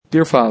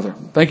Dear Father,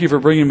 thank you for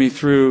bringing me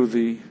through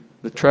the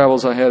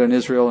travels I had in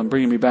Israel and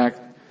bringing me back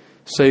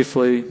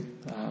safely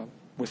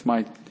with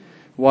my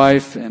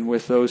wife and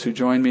with those who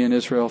joined me in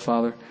Israel,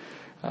 Father,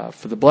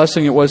 for the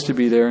blessing it was to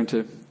be there and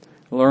to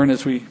learn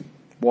as we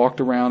walked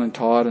around and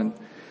taught and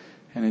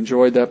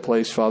enjoyed that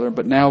place, Father.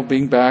 But now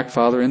being back,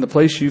 Father, in the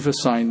place you've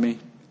assigned me,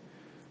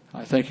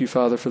 I thank you,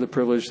 Father, for the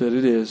privilege that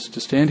it is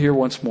to stand here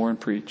once more and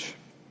preach.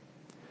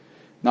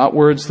 Not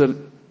words that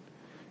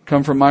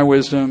come from my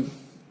wisdom,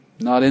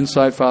 not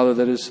insight, Father,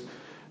 that is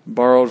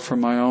borrowed from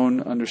my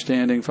own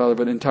understanding, Father,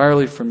 but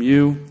entirely from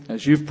you,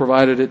 as you've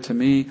provided it to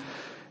me.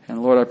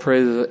 And Lord, I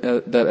pray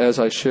that as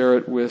I share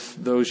it with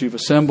those you've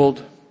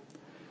assembled,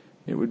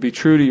 it would be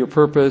true to your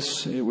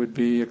purpose, it would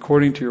be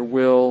according to your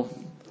will,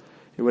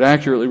 it would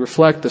accurately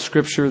reflect the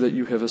Scripture that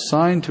you have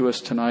assigned to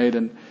us tonight,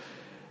 and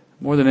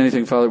more than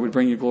anything, Father, it would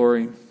bring you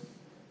glory,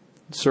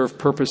 serve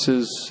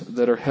purposes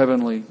that are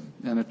heavenly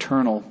and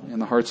eternal in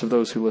the hearts of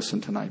those who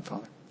listen tonight,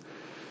 Father.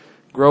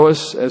 Grow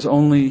us as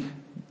only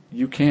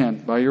you can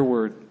by your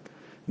word,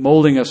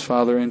 molding us,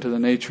 Father, into the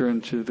nature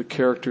and to the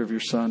character of your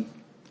Son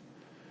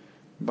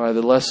by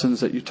the lessons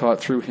that you taught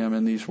through him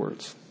in these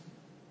words.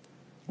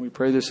 We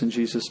pray this in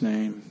Jesus'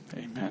 name.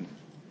 Amen.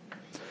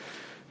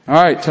 All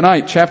right,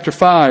 tonight, chapter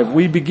 5,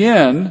 we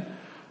begin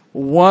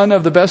one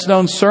of the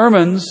best-known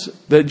sermons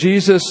that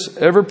Jesus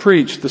ever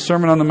preached, the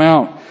Sermon on the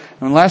Mount.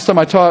 And last time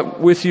I taught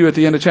with you at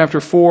the end of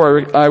chapter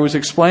 4, I was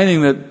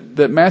explaining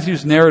that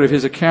Matthew's narrative,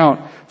 his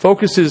account,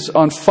 focuses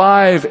on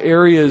 5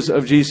 areas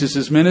of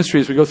Jesus' ministry.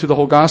 As we go through the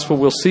whole gospel,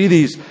 we'll see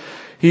these.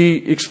 He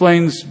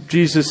explains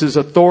Jesus'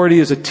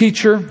 authority as a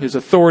teacher, his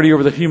authority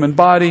over the human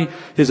body,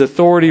 his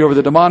authority over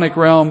the demonic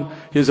realm,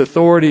 his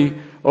authority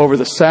over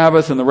the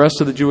Sabbath and the rest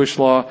of the Jewish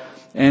law,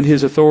 and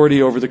his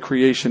authority over the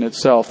creation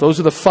itself. Those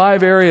are the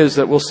 5 areas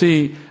that we'll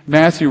see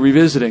Matthew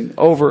revisiting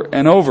over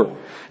and over.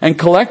 And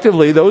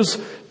collectively, those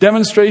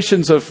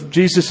demonstrations of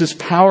Jesus'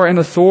 power and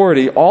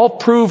authority all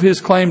prove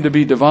his claim to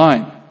be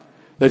divine,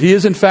 that he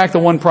is in fact the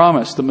one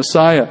promised, the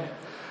Messiah.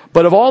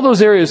 But of all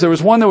those areas, there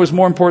was one that was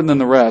more important than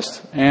the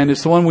rest, and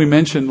it's the one we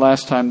mentioned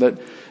last time, that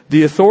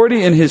the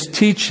authority in his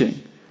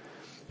teaching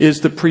is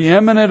the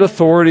preeminent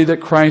authority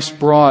that Christ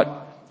brought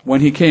when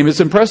he came.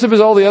 As impressive as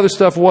all the other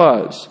stuff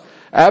was,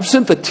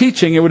 absent the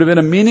teaching, it would have been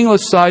a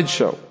meaningless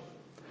sideshow.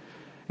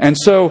 And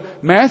so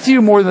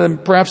Matthew, more than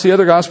perhaps the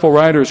other gospel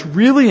writers,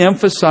 really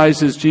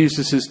emphasizes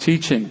Jesus'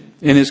 teaching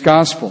in his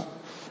gospel.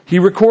 He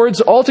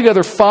records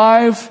altogether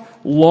 5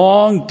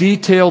 long,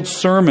 detailed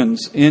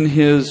sermons in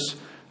his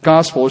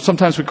gospel, or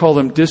sometimes we call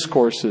them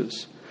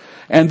discourses.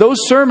 And those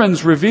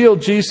sermons reveal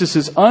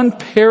Jesus'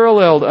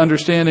 unparalleled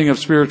understanding of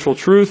spiritual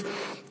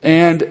truth,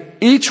 and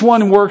each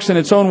one works in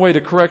its own way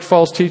to correct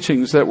false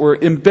teachings that were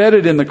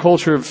embedded in the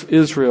culture of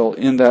Israel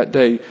in that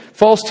day.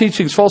 False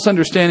teachings, false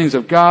understandings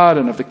of God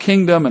and of the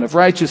kingdom and of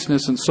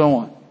righteousness and so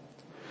on.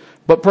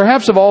 But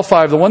perhaps of all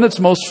 5, the one that's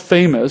most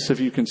famous, if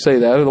you can say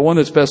that, or the one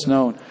that's best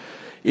known,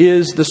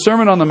 is the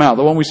Sermon on the Mount,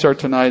 the one we start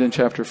tonight in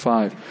chapter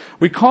 5.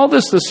 We call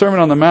this the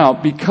Sermon on the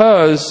Mount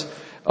because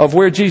of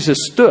where Jesus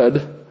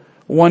stood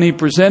when he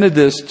presented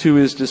this to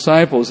his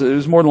disciples. It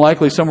was more than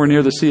likely somewhere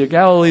near the Sea of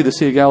Galilee. The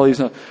Sea of Galilee is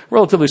a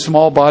relatively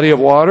small body of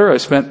water. I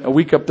spent a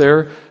week up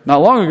there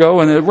not long ago,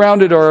 and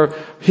around it are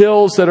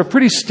hills that are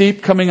pretty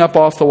steep coming up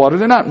off the water.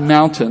 They're not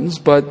mountains,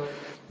 but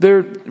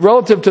they're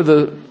relative to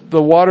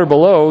the water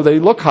below. They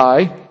look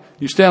high.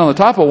 You stand on the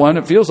top of one,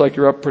 it feels like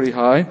you're up pretty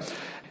high.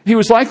 He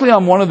was likely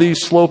on one of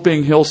these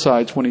sloping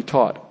hillsides when he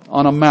taught,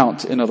 on a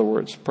mount, in other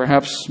words,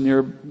 perhaps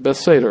near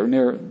Bethsaida or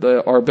near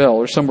the Arbel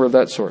or somewhere of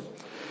that sort.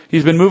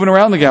 He's been moving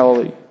around the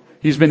Galilee.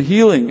 He's been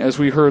healing, as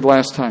we heard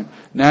last time.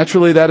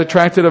 Naturally, that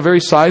attracted a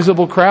very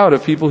sizable crowd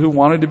of people who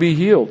wanted to be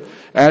healed.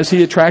 As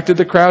he attracted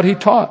the crowd, he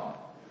taught.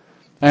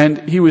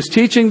 And he was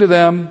teaching to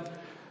them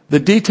the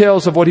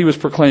details of what he was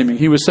proclaiming.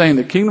 He was saying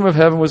the kingdom of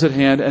heaven was at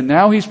hand, and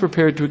now he's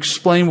prepared to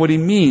explain what he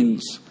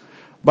means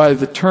by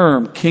the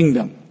term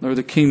kingdom, or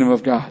the kingdom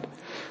of God.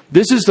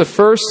 This is the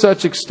first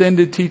such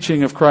extended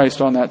teaching of Christ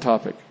on that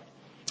topic.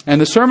 And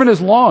the sermon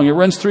is long. It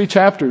runs 3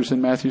 chapters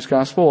in Matthew's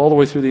gospel, all the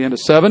way through the end of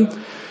 7.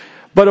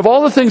 But of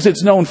all the things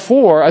it's known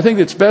for, I think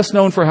it's best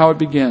known for how it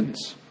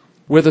begins,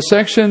 with a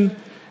section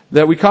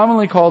that we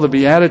commonly call the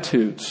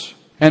Beatitudes.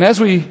 And as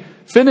we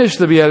finish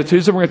the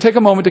Beatitudes, we're going to take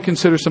a moment to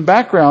consider some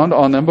background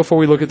on them before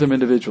we look at them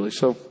individually.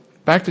 So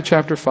back to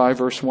chapter 5,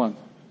 verse 1.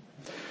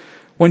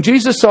 When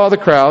Jesus saw the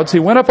crowds, he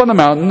went up on the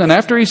mountain, and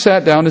after he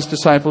sat down, his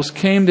disciples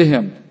came to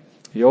him.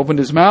 He opened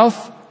his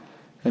mouth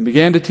and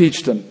began to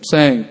teach them,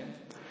 saying,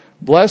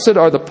 "Blessed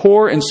are the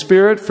poor in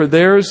spirit, for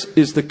theirs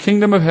is the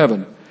kingdom of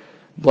heaven.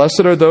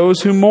 Blessed are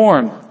those who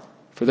mourn,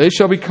 for they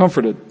shall be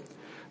comforted.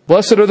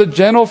 Blessed are the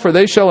gentle, for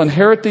they shall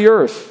inherit the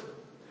earth.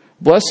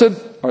 Blessed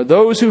are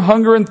those who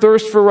hunger and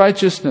thirst for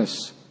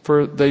righteousness,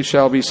 for they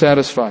shall be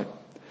satisfied.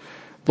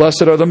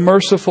 Blessed are the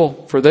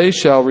merciful, for they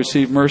shall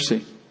receive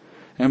mercy.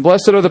 And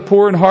blessed are the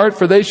poor in heart,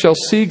 for they shall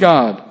see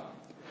God.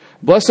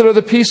 Blessed are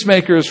the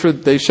peacemakers, for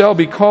they shall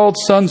be called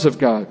sons of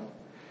God.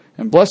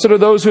 And blessed are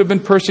those who have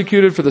been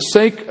persecuted for the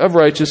sake of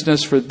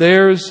righteousness, for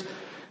theirs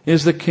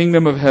is the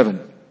kingdom of heaven.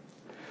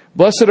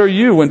 Blessed are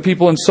you when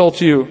people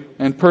insult you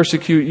and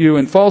persecute you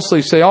and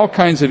falsely say all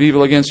kinds of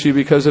evil against you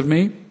because of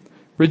me.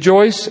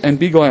 Rejoice and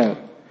be glad,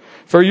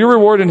 for your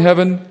reward in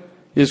heaven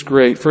is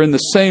great. For in the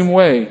same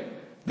way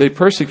they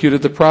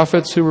persecuted the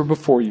prophets who were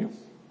before you.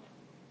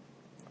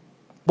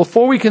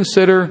 Before we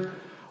consider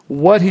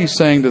what he's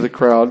saying to the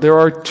crowd, there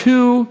are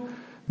two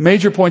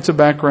major points of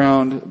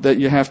background that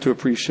you have to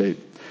appreciate.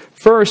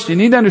 First, you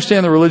need to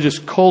understand the religious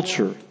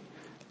culture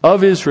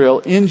of Israel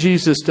in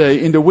Jesus'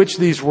 day into which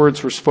these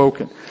words were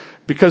spoken.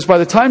 Because by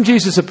the time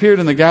Jesus appeared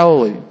in the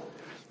Galilee,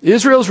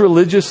 Israel's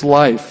religious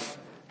life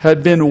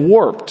had been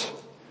warped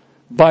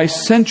by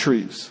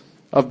centuries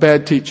of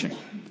bad teaching.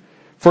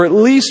 For at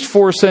least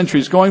 4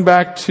 centuries, going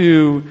back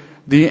to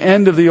the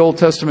end of the Old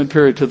Testament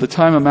period, to the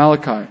time of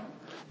Malachi,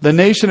 the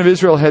nation of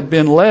Israel had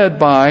been led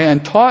by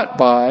and taught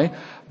by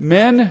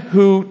men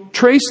who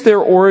traced their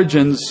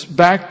origins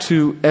back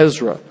to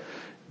Ezra.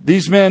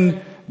 These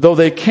men, though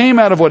they came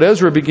out of what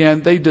Ezra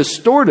began, they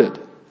distorted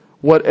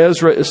what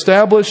Ezra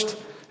established,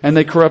 and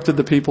they corrupted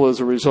the people as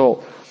a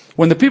result.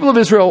 When the people of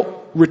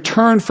Israel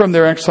returned from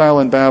their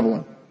exile in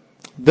Babylon,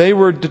 they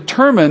were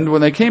determined,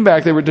 when they came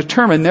back, they were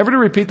determined never to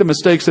repeat the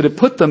mistakes that had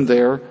put them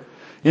there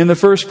in the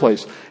first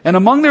place. And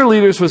among their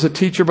leaders was a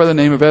teacher by the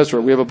name of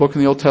Ezra. We have a book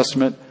in the Old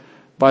Testament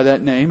by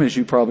that name, as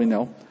you probably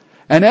know.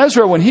 And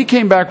Ezra, when he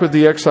came back with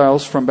the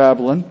exiles from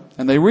Babylon,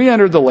 and they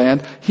re-entered the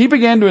land, he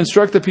began to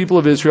instruct the people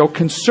of Israel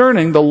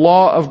concerning the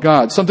law of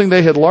God, something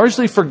they had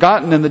largely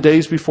forgotten in the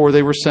days before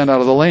they were sent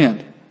out of the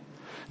land.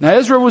 Now,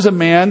 Ezra was a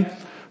man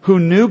who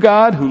knew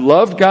God, who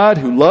loved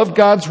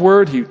God's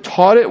word. He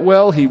taught it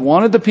well. He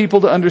wanted the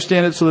people to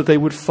understand it so that they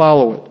would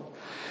follow it.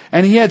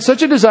 And he had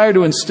such a desire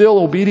to instill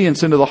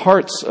obedience into the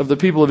hearts of the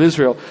people of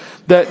Israel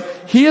that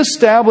he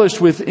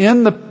established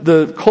within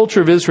the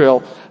culture of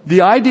Israel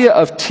the idea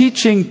of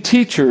teaching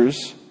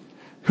teachers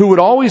who would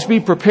always be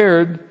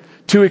prepared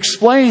to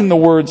explain the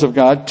words of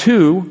God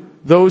to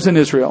those in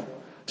Israel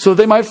so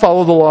that they might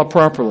follow the law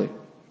properly.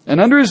 And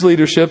under his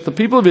leadership, the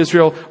people of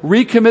Israel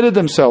recommitted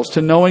themselves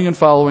to knowing and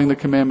following the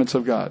commandments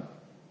of God,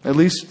 at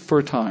least for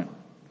a time.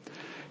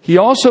 He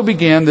also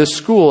began this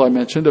school I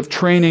mentioned of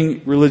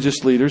training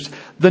religious leaders.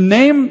 The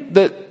name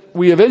that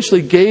we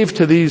eventually gave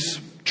to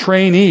these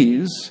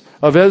trainees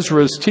of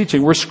Ezra's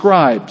teaching were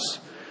scribes,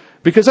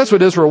 because that's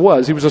what Ezra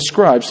was. He was a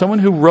scribe, someone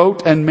who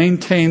wrote and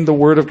maintained the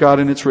Word of God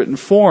in its written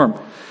form.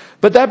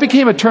 But that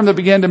became a term that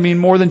began to mean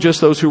more than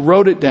just those who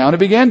wrote it down. It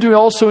began to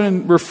also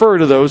refer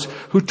to those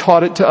who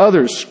taught it to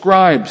others,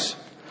 scribes.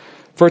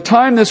 For a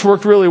time, this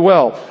worked really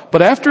well.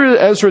 But after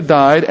Ezra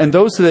died and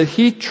those that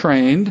he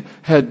trained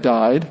had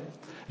died,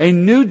 a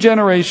new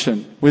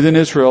generation within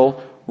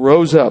Israel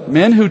rose up.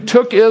 Men who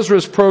took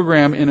Ezra's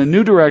program in a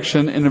new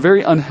direction, in a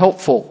very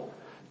unhelpful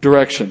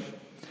direction.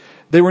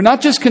 They were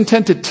not just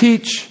content to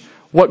teach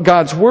what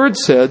God's Word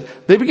said.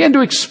 They began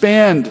to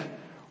expand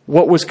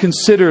what was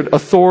considered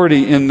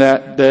authority in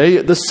that day,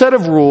 the set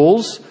of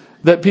rules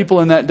that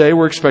people in that day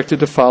were expected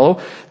to follow.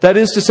 That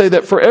is to say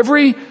that for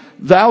every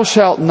thou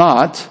shalt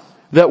not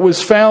that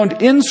was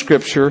found in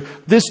Scripture,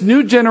 this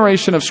new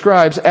generation of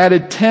scribes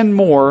added 10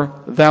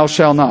 more thou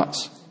shalt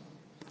nots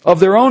of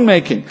their own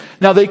making.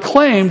 Now, they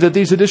claimed that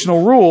these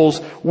additional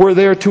rules were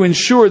there to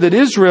ensure that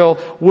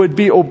Israel would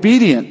be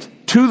obedient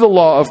to the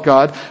law of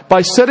God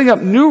by setting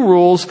up new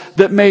rules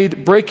that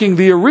made breaking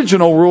the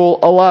original rule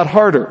a lot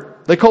harder.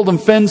 They called them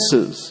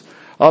fences,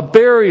 a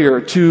barrier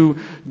to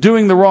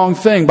doing the wrong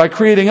thing by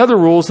creating other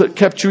rules that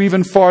kept you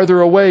even farther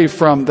away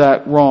from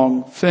that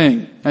wrong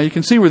thing. Now, you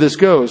can see where this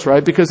goes,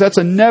 right? Because that's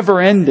a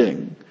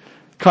never-ending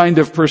kind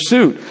of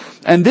pursuit.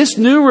 And this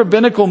new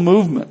rabbinical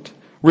movement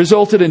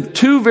resulted in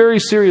 2 very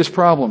serious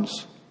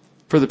problems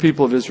for the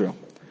people of Israel.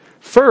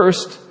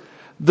 First,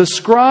 the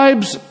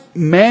scribes'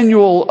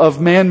 manual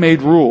of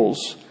man-made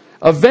rules,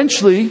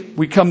 eventually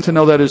we come to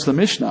know that as the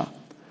Mishnah,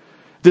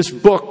 this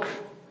book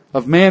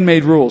of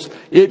man-made rules.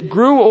 It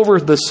grew over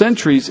the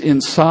centuries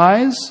in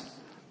size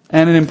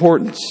and in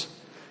importance.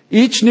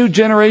 Each new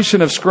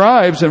generation of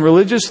scribes and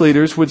religious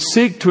leaders would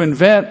seek to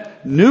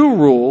invent new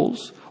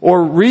rules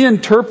or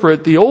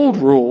reinterpret the old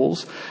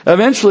rules,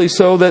 eventually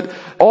so that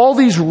all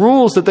these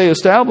rules that they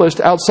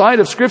established outside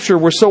of Scripture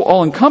were so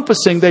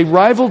all-encompassing, they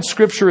rivaled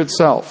Scripture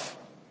itself.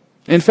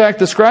 In fact,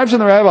 the scribes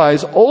and the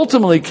rabbis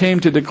ultimately came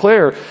to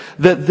declare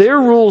that their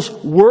rules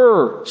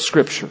were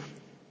Scripture.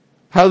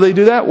 How do they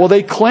do that? Well,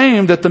 they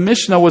claimed that the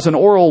Mishnah was an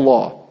oral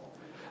law.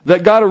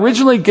 That God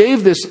originally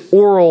gave this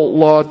oral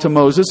law to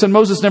Moses, and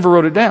Moses never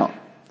wrote it down.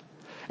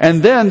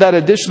 And then that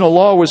additional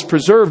law was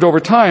preserved over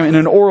time in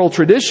an oral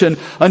tradition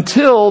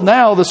until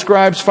now the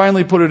scribes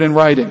finally put it in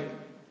writing.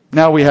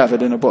 Now we have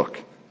it in a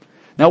book.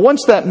 Now,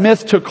 once that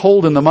myth took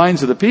hold in the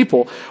minds of the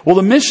people, well,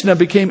 the Mishnah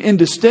became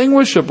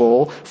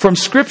indistinguishable from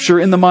Scripture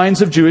in the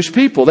minds of Jewish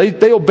people.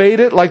 They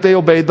obeyed it like they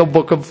obeyed the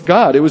book of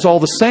God. It was all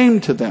the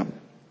same to them.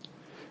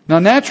 Now,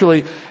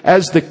 naturally,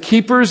 as the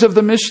keepers of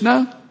the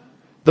Mishnah,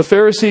 the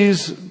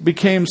Pharisees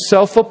became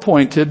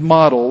self-appointed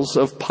models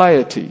of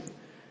piety.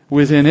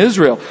 within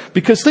Israel.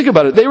 Because think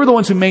about it, they were the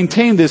ones who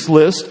maintained this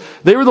list.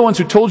 They were the ones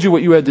who told you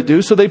what you had to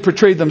do, so they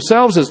portrayed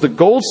themselves as the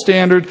gold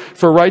standard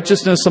for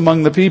righteousness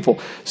among the people.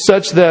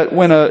 Such that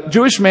when a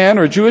Jewish man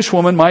or a Jewish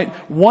woman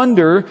might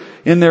wonder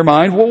in their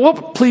mind, well,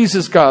 what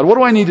pleases God? What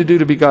do I need to do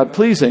to be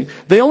God-pleasing?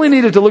 They only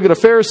needed to look at a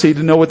Pharisee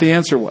to know what the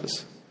answer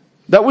was.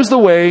 That was the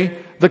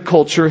way the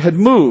culture had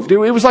moved. It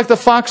was like the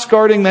fox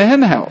guarding the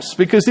hen house,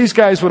 because these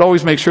guys would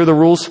always make sure the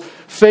rules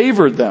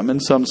favored them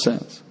in some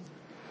sense.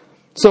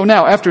 So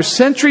now, after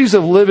centuries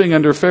of living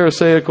under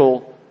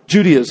Pharisaical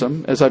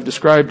Judaism, as I've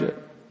described it,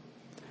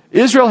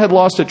 Israel had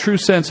lost a true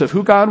sense of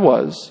who God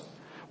was,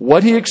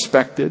 what He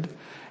expected,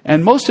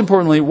 and most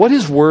importantly, what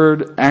His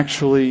Word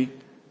actually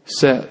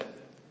said.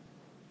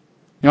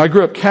 I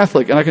grew up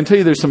Catholic, and I can tell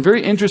you there's some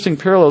very interesting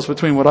parallels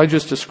between what I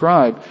just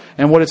described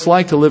and what it's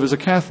like to live as a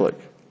Catholic.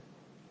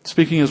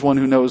 Speaking as one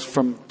who knows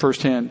from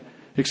firsthand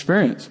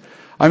experience.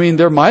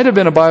 There might have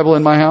been a Bible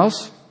in my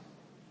house.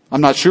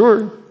 I'm not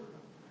sure.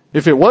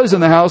 If it was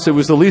in the house, it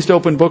was the least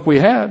open book we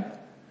had.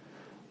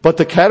 But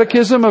the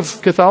Catechism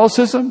of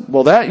Catholicism,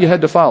 well, that you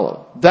had to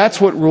follow.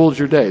 That's what ruled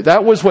your day.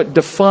 That was what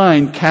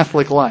defined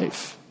Catholic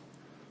life,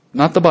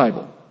 not the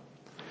Bible.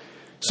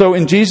 So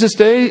in Jesus'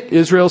 day,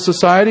 Israel's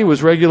society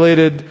was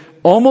regulated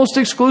almost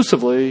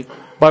exclusively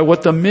by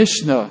what the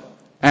Mishnah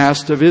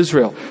asked of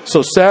Israel.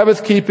 So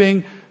Sabbath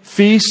keeping,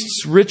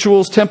 feasts,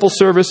 rituals, temple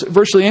service,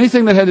 virtually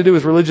anything that had to do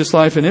with religious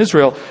life in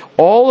Israel,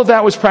 all of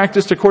that was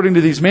practiced according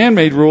to these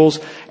man-made rules,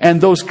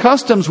 and those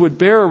customs would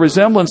bear a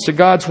resemblance to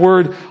God's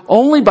Word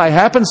only by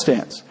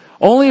happenstance,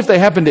 only if they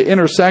happened to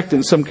intersect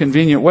in some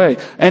convenient way.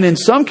 And in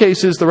some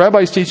cases, the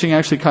rabbi's teaching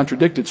actually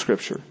contradicted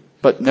Scripture.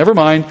 But never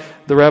mind,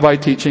 the rabbi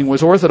teaching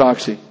was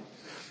orthodoxy.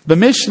 The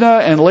Mishnah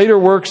and later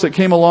works that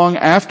came along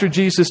after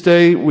Jesus'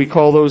 day, we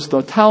call those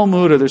the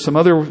Talmud, or there's some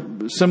other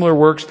similar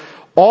works.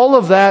 All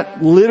of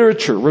that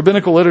literature,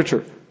 rabbinical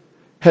literature,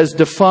 has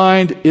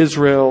defined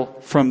Israel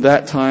from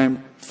that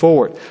time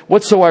forward.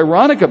 What's so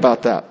ironic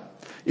about that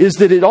is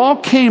that it all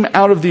came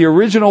out of the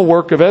original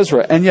work of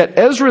Ezra. And yet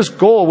Ezra's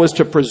goal was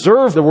to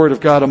preserve the Word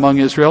of God among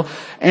Israel.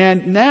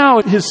 And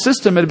now his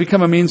system had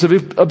become a means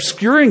of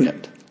obscuring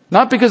it.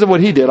 Not because of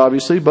what he did,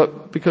 obviously,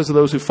 but because of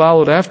those who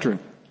followed after him.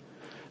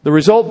 The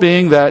result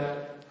being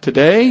that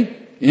today,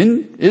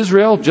 in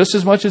Israel, just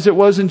as much as it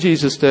was in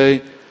Jesus'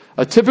 day,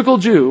 a typical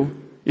Jew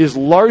is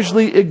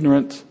largely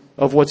ignorant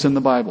of what's in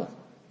the Bible.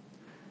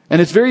 And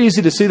it's very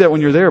easy to see that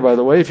when you're there, by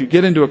the way. If you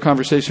get into a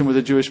conversation with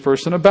a Jewish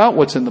person about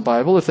what's in the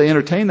Bible, if they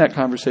entertain that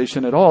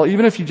conversation at all,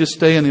 even if you just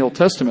stay in the Old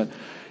Testament,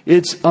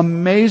 it's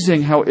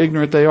amazing how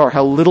ignorant they are,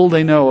 how little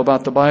they know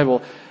about the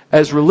Bible,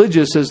 as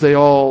religious as they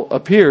all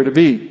appear to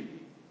be.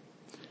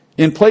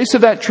 In place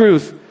of that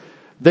truth,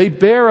 they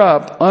bear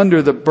up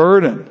under the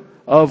burden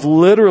of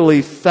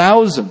literally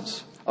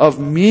thousands of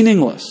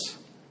meaningless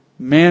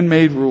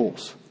man-made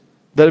rules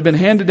that have been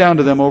handed down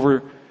to them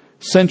over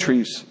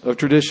centuries of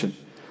tradition.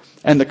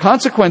 And the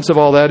consequence of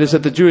all that is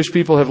that the Jewish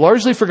people have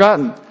largely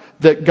forgotten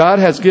that God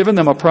has given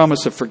them a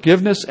promise of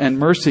forgiveness and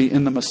mercy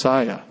in the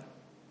Messiah.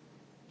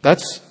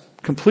 That's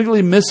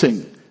completely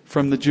missing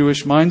from the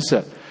Jewish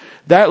mindset.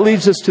 That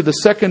leads us to the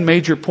second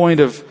major point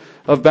of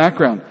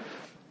background.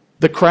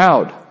 The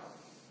crowd.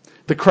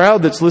 The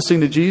crowd that's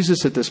listening to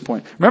Jesus at this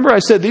point. Remember I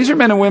said these are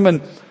men and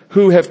women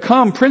who have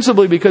come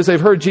principally because they've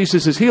heard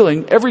Jesus is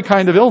healing every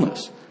kind of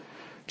illness.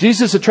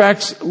 Jesus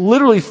attracts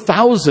literally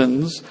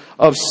thousands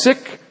of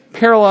sick,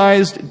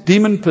 paralyzed,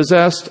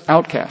 demon-possessed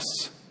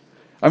outcasts.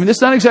 This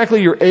is not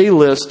exactly your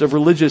A-list of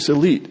religious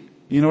elite.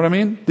 You know what I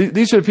mean?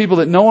 These are the people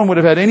that no one would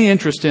have had any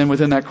interest in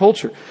within that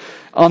culture.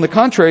 On the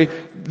contrary,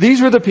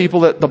 these were the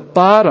people at the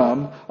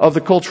bottom of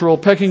the cultural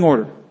pecking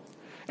order.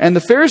 And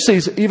the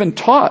Pharisees even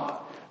taught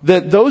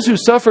that those who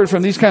suffered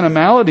from these kind of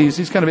maladies,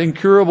 these kind of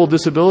incurable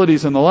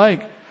disabilities and the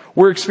like,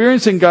 were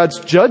experiencing God's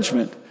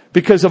judgment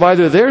because of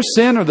either their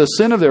sin or the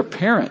sin of their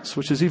parents,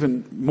 which is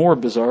even more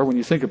bizarre when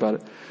you think about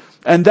it.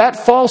 And that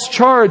false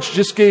charge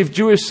just gave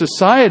Jewish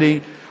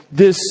society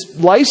this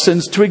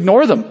license to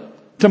ignore them,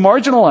 to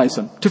marginalize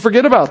them, to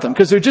forget about them,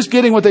 because they're just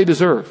getting what they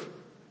deserve.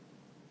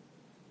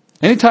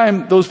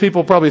 Anytime those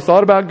people probably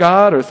thought about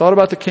God or thought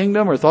about the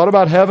kingdom or thought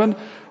about heaven,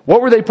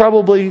 what were they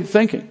probably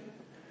thinking?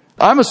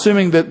 I'm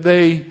assuming that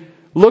they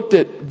looked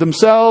at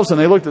themselves and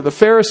they looked at the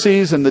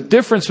Pharisees and the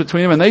difference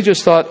between them, and they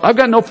just thought, I've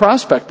got no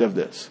prospect of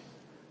this.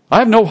 I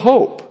have no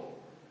hope.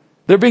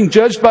 They're being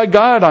judged by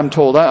God, I'm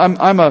told.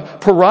 I'm a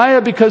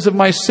pariah because of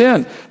my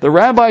sin. The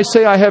rabbis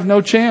say I have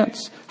no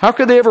chance. How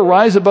could they ever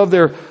rise above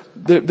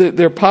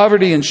their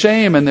poverty and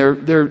shame and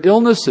their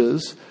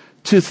illnesses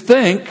to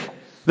think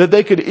that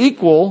they could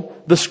equal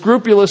the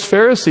scrupulous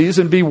Pharisees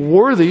and be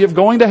worthy of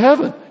going to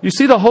heaven? You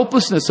see the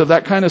hopelessness of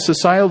that kind of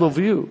societal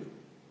view.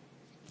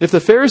 If the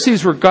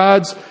Pharisees were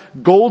God's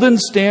golden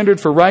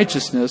standard for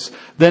righteousness,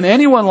 then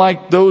anyone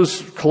like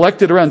those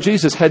collected around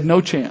Jesus had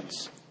no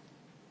chance.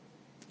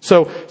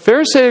 So,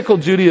 Pharisaical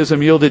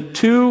Judaism yielded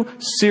two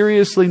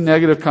seriously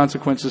negative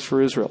consequences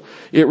for Israel.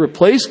 It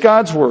replaced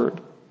God's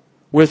word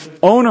with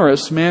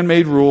onerous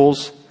man-made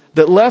rules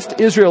that left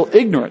Israel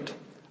ignorant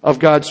of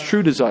God's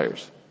true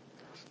desires.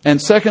 And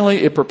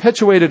secondly, it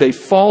perpetuated a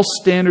false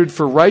standard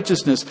for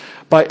righteousness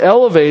by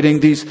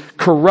elevating these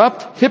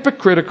corrupt,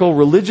 hypocritical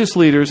religious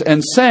leaders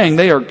and saying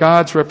they are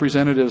God's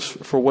representatives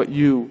for what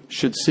you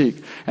should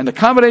seek. And the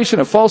combination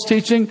of false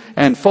teaching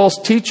and false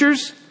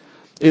teachers,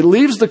 it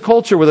leaves the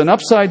culture with an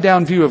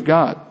upside-down view of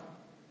God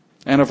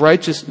and of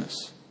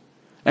righteousness.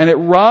 And it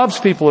robs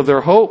people of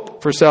their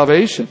hope for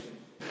salvation.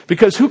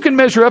 Because who can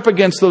measure up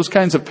against those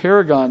kinds of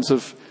paragons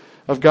of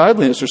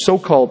godliness, or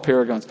so-called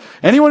paragons?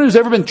 Anyone who's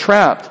ever been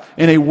trapped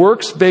in a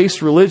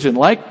works-based religion,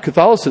 like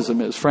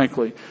Catholicism is,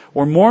 frankly,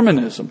 or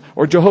Mormonism,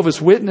 or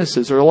Jehovah's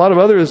Witnesses, or a lot of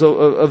others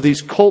of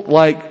these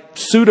cult-like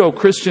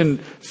pseudo-Christian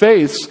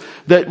faiths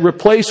that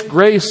replace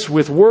grace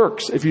with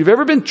works. If you've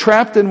ever been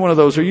trapped in one of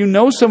those, or you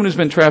know someone who's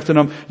been trapped in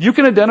them, you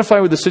can identify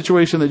with the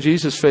situation that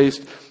Jesus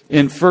faced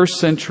in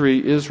first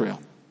century Israel.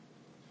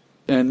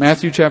 In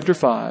Matthew chapter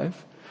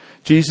 5,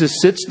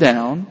 Jesus sits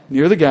down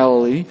near the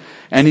Galilee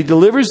and he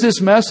delivers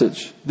this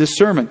message, this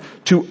sermon,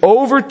 to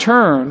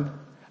overturn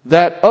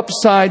that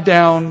upside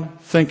down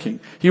thinking.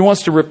 He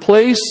wants to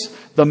replace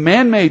the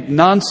man-made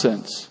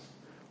nonsense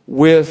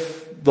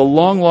with the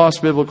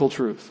long-lost biblical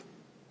truth.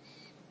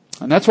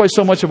 And that's why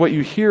so much of what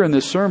you hear in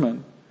this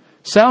sermon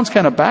sounds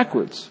kind of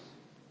backwards.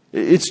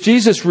 It's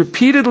Jesus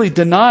repeatedly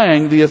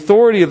denying the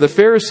authority of the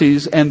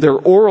Pharisees and their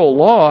oral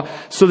law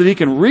so that he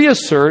can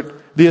reassert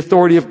the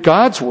authority of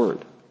God's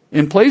word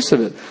in place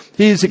of it.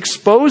 He's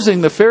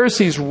exposing the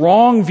Pharisees'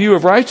 wrong view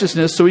of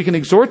righteousness so he can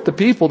exhort the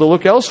people to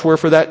look elsewhere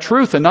for that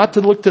truth and not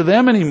to look to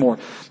them anymore.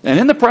 And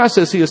in the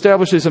process, he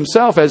establishes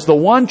himself as the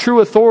one true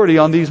authority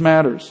on these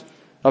matters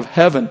of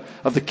heaven,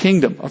 of the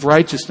kingdom, of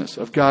righteousness,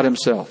 of God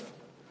himself.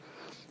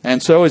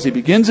 And so as he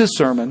begins his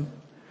sermon,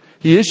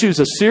 he issues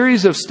a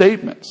series of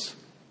statements,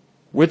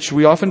 which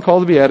we often call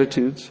the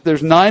Beatitudes.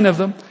 There's 9 of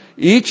them.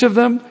 Each of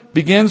them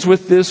begins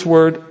with this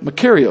word,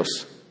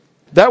 makarios.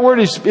 That word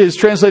is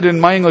translated in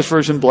my English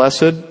version,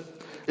 blessed.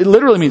 It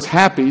literally means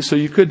happy, so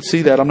you could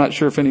see that. I'm not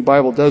sure if any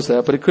Bible does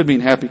that, but it could mean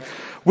happy.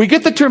 We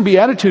get the term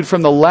beatitude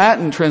from the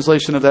Latin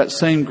translation of that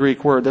same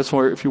Greek word. That's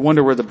where, if you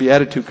wonder where the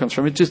beatitude comes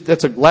from,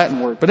 that's a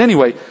Latin word. But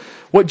anyway,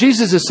 what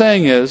Jesus is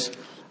saying is,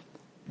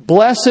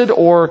 blessed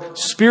or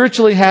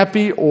spiritually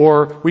happy,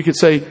 or we could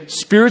say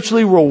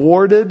spiritually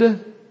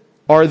rewarded,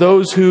 are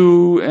those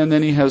who, and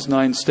then he has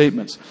 9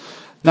 statements.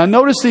 Now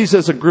notice these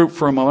as a group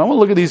for a moment. I want to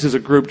look at these as a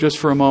group just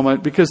for a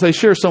moment because they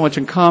share so much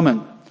in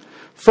common.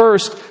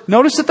 First,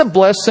 notice that the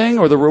blessing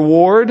or the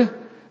reward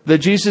that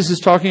Jesus is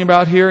talking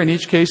about here in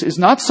each case is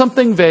not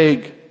something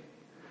vague.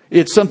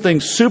 It's something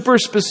super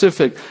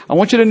specific. I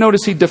want you to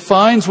notice he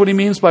defines what he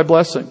means by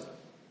blessing,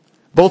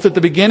 both at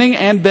the beginning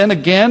and then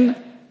again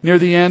near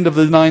the end of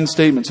the 9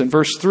 statements. In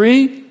verse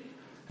 3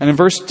 and in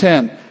verse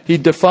 10, he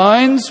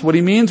defines what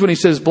he means when he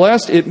says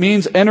blessed. It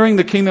means entering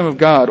the kingdom of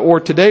God. Or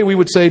today we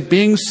would say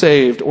being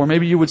saved. Or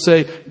maybe you would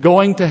say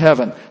going to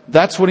heaven.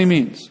 That's what he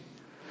means.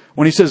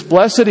 When he says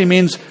blessed, he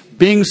means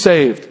being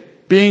saved,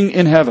 being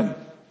in heaven.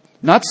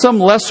 Not some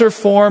lesser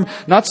form,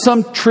 not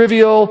some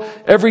trivial,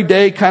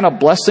 everyday kind of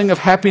blessing of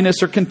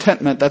happiness or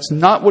contentment. That's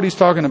not what he's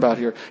talking about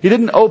here. He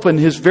didn't open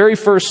his very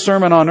first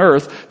sermon on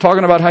earth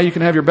talking about how you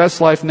can have your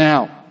best life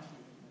now.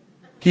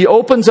 He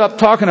opens up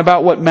talking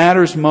about what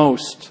matters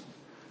most.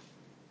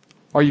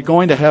 Are you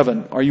going to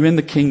heaven? Are you in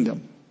the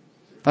kingdom?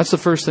 That's the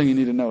first thing you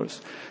need to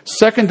notice.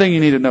 Second thing you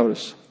need to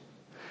notice.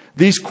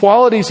 These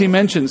qualities he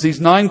mentions,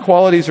 these 9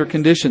 qualities or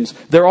conditions,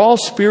 they're all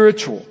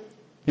spiritual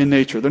in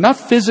nature. They're not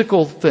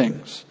physical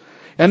things.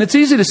 And it's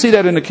easy to see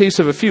that in the case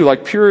of a few,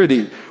 like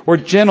purity or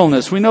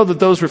gentleness. We know that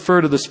those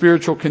refer to the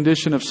spiritual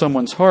condition of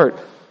someone's heart.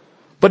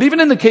 But even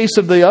in the case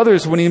of the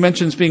others, when he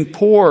mentions being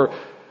poor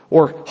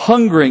or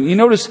hungering, you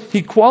notice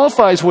he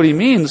qualifies what he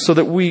means so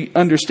that we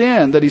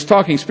understand that he's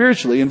talking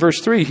spiritually. In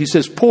verse 3, he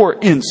says poor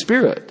in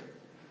spirit.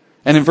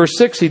 And in verse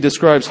 6, he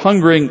describes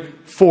hungering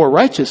for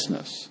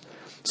righteousness.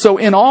 So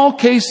in all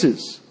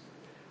cases,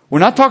 we're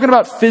not talking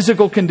about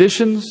physical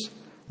conditions.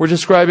 We're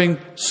describing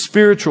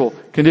spiritual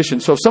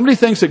conditions. So if somebody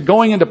thinks that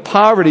going into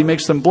poverty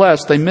makes them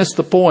blessed, they miss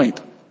the point.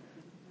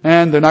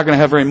 And they're not going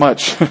to have very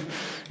much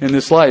in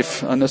this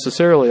life,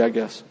 unnecessarily, I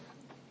guess.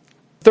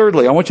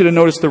 Thirdly, I want you to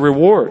notice the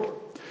reward.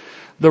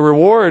 The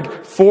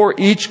reward for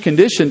each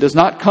condition does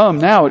not come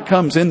now, it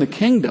comes in the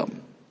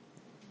kingdom.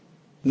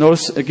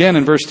 Notice again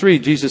in verse 3,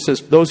 Jesus says,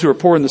 those who are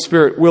poor in the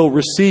spirit will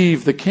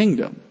receive the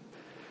kingdom.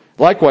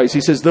 Likewise, he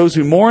says, those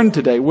who mourn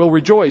today will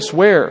rejoice.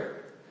 Where?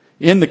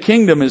 In the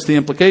kingdom is the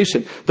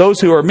implication.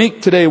 Those who are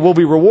meek today will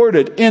be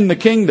rewarded in the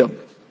kingdom.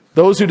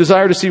 Those who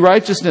desire to see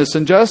righteousness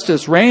and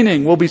justice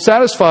reigning will be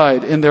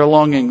satisfied in their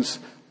longings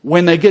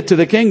when they get to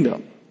the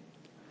kingdom.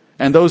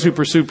 And those who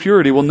pursue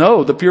purity will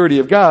know the purity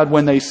of God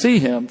when they see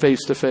him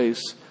face to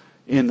face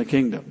in the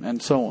kingdom,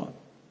 and so on.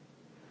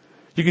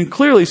 You can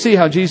clearly see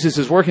how Jesus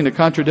is working to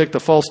contradict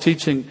the false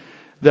teaching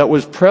that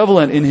was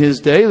prevalent in his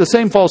day, the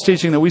same false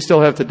teaching that we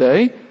still have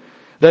today.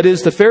 That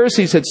is, the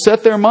Pharisees had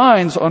set their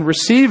minds on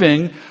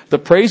receiving the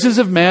praises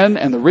of men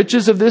and the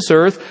riches of this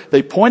earth.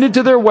 They pointed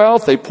to their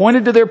wealth, they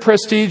pointed to their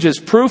prestige as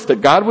proof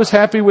that God was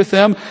happy with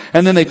them,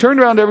 and then they turned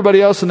around to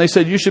everybody else and they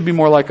said, you should be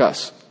more like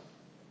us.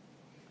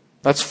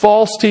 That's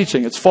false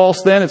teaching. It's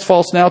false then, it's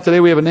false now. Today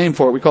we have a name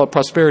for it. We call it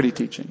prosperity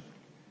teaching.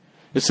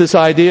 It's this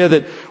idea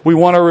that we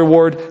want our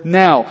reward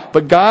now.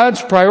 But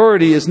God's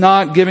priority is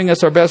not giving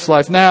us our best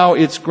life now.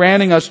 It's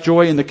granting us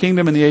joy in the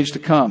kingdom in the age to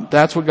come.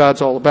 That's what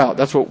God's all about.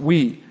 That's what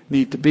we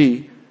need to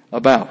be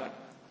about.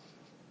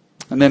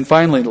 And then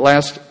finally, the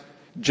last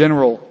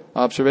general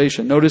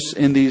observation. Notice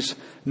in these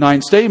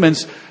 9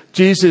 statements,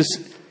 Jesus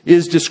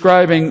is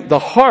describing the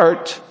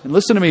heart, and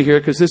listen to me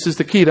here because this is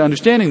the key to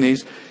understanding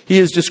these. He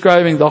is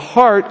describing the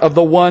heart of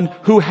the one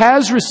who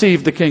has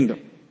received the kingdom.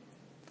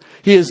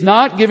 He is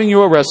not giving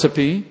you a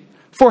recipe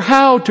for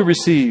how to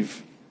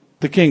receive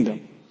the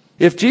kingdom.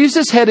 If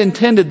Jesus had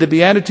intended the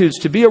Beatitudes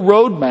to be a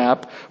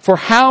roadmap for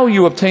how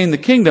you obtain the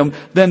kingdom,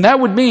 then that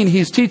would mean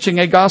he's teaching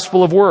a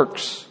gospel of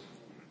works.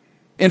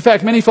 In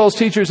fact, many false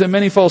teachers and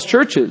many false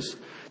churches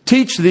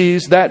teach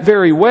these that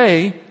very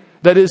way.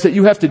 That is, that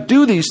you have to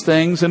do these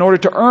things in order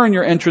to earn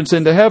your entrance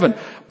into heaven.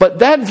 But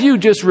that view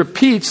just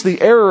repeats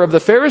the error of the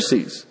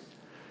Pharisees.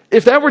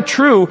 If that were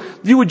true,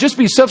 you would just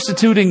be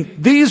substituting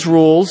these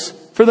rules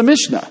for the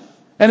Mishnah.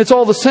 And it's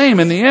all the same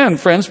in the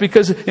end, friends,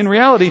 because in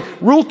reality,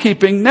 rule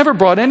keeping never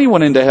brought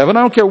anyone into heaven.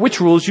 I don't care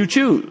which rules you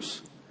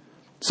choose.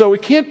 So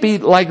it can't be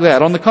like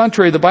that. On the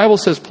contrary, the Bible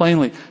says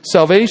plainly,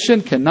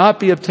 salvation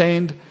cannot be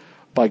obtained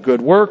by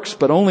good works,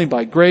 but only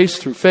by grace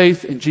through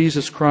faith in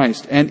Jesus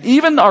Christ. And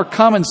even our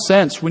common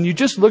sense, when you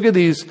just look at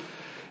these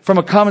from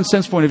a common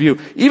sense point of view,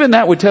 even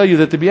that would tell you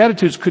that the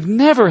Beatitudes could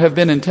never have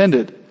been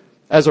intended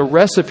as a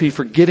recipe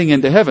for getting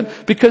into heaven.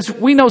 Because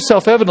we know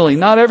self-evidently,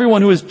 not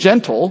everyone who is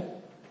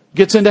gentle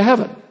gets into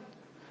heaven.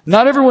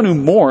 Not everyone who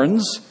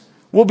mourns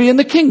will be in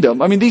the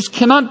kingdom. I mean, these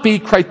cannot be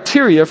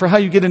criteria for how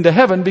you get into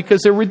heaven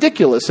because they're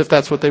ridiculous if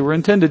that's what they were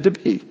intended to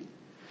be.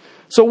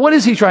 So what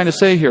is he trying to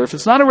say here? If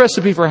it's not a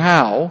recipe for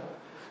how,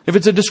 if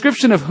it's a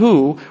description of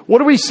who,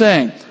 what are we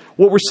saying?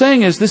 What we're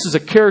saying is this is a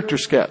character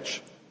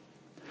sketch.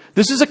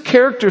 This is a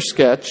character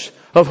sketch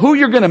of who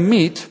you're going to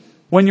meet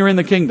when you're in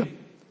the kingdom.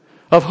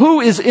 Of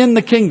who is in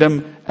the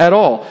kingdom at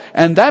all.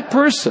 And that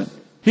person,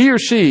 he or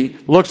she,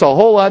 looks a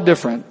whole lot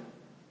different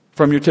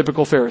from your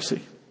typical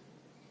Pharisee.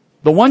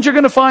 The ones you're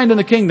going to find in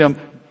the kingdom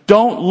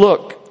don't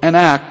look and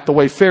act the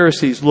way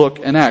Pharisees look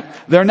and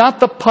act. They're not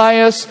the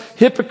pious,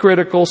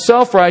 hypocritical,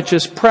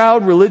 self-righteous,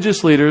 proud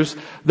religious leaders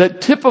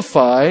that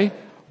typify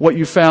what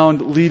you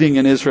found leading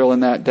in Israel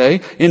in that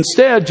day.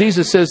 Instead,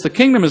 Jesus says the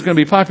kingdom is going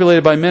to be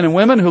populated by men and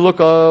women who look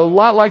a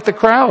lot like the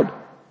crowd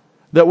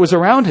that was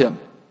around him.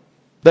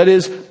 That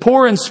is,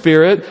 poor in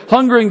spirit,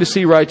 hungering to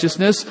see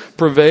righteousness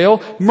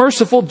prevail,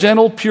 merciful,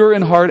 gentle, pure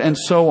in heart, and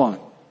so on.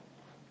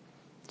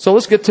 So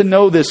let's get to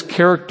know this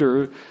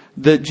character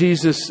that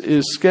Jesus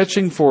is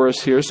sketching for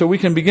us here so we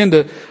can begin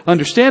to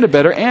understand it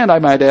better, and I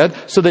might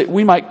add, so that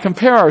we might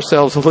compare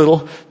ourselves a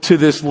little to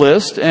this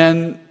list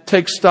and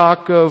take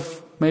stock of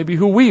maybe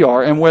who we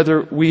are and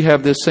whether we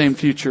have this same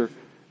future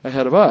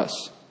ahead of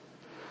us.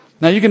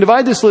 Now you can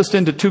divide this list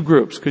into 2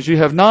 groups because you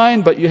have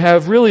 9, but you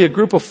have really a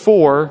group of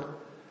 4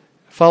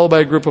 followed by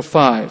a group of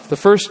 5. The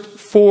first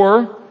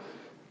 4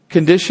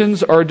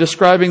 conditions are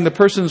describing the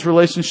person's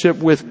relationship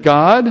with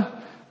God.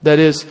 That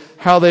is,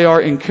 how they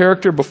are in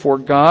character before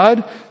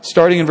God.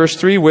 Starting in verse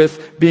 3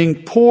 with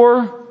being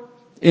poor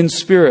in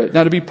spirit.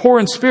 Now to be poor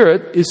in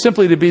spirit is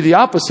simply to be the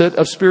opposite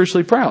of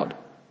spiritually proud.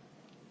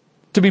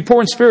 To be poor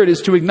in spirit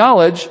is to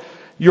acknowledge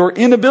your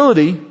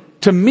inability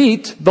to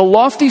meet the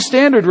lofty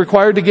standard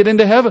required to get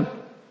into heaven.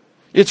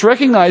 It's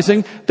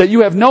recognizing that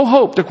you have no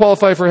hope to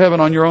qualify for heaven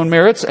on your own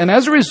merits, and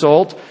as a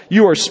result,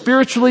 you are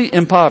spiritually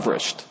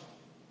impoverished.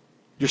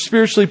 You're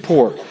spiritually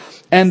poor.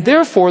 And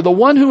therefore, the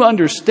one who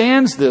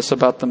understands this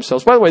about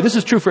themselves, by the way, this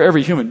is true for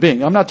every human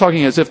being. I'm not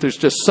talking as if there's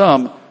just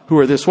some who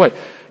are this way.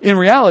 In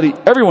reality,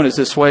 everyone is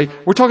this way.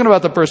 We're talking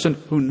about the person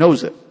who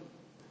knows it,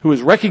 who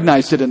has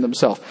recognized it in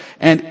themselves.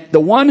 And the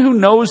one who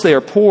knows they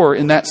are poor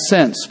in that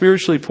sense,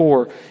 spiritually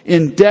poor,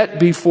 in debt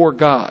before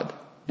God,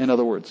 in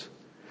other words,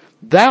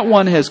 that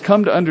one has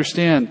come to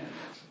understand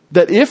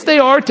that if they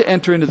are to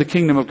enter into the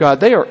kingdom of God,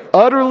 they are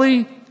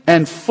utterly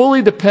and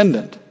fully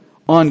dependent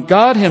on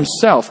God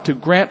himself to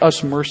grant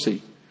us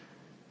mercy.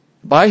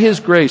 By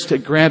his grace to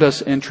grant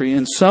us entry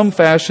in some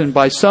fashion,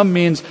 by some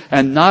means,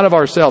 and not of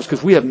ourselves,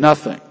 because we have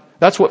nothing.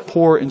 That's what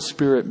poor in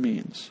spirit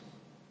means.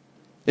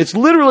 It's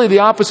literally the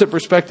opposite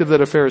perspective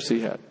that a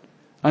Pharisee had.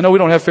 I know we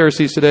don't have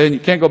Pharisees today, and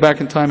you can't go back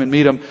in time and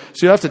meet them,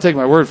 so you have to take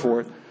my word for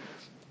it.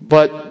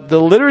 But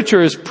the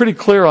literature is pretty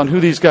clear on who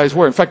these guys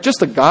were. In fact, just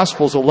the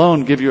Gospels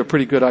alone give you a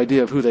pretty good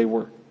idea of who they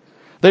were.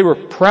 They were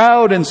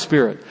proud in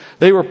spirit.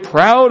 They were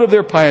proud of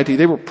their piety.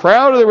 They were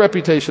proud of their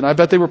reputation. I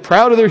bet they were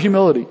proud of their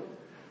humility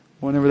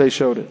whenever they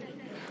showed it.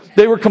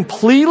 They were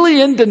completely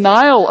in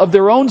denial of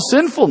their own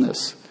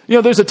sinfulness. You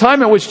know, there's a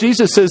time at which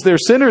Jesus says they're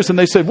sinners, and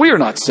they said, we are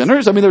not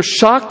sinners. I mean, they're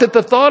shocked at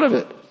the thought of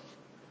it.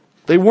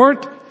 They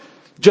weren't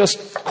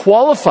just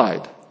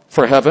qualified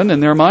for heaven in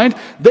their mind.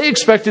 They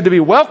expected to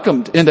be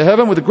welcomed into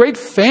heaven with a great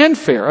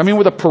fanfare. I mean,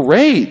 with a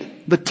parade.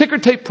 The ticker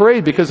tape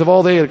parade because of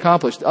all they had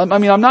accomplished. I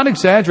mean, I'm not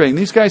exaggerating.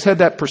 These guys had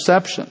that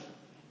perception.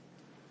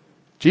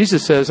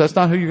 Jesus says that's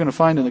not who you're going to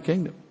find in the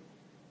kingdom.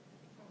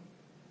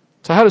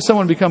 So how does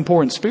someone become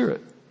poor in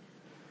spirit?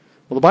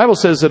 Well, the Bible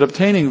says that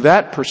obtaining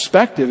that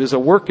perspective is a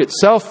work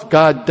itself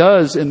God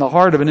does in the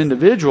heart of an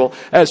individual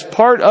as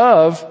part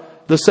of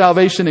the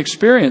salvation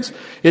experience.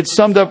 It's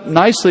summed up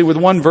nicely with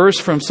one verse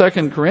from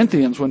 2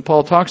 Corinthians when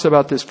Paul talks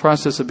about this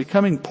process of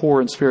becoming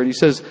poor in spirit. He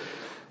says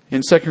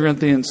in 2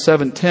 Corinthians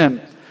 7:10,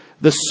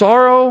 "The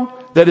sorrow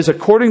that is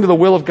according to the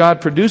will of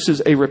God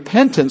produces a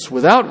repentance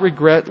without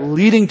regret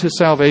leading to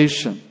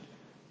salvation.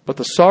 But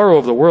the sorrow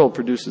of the world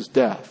produces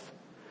death."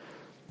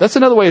 That's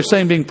another way of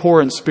saying being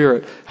poor in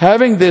spirit.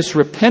 Having this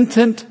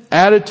repentant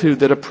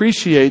attitude that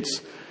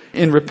appreciates,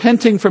 in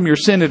repenting from your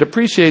sin, it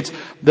appreciates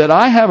that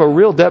I have a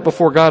real debt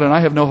before God and I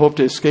have no hope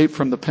to escape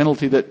from the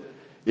penalty that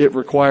it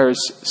requires,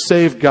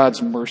 save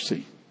God's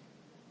mercy.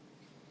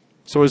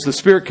 So as the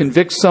Spirit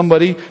convicts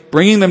somebody,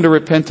 bringing them to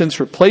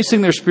repentance,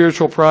 replacing their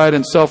spiritual pride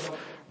and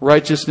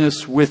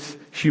self-righteousness with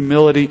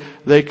humility,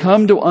 they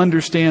come to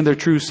understand their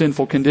true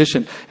sinful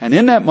condition. And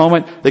in that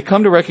moment, they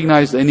come to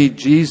recognize they need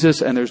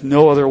Jesus and there's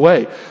no other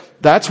way.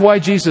 That's why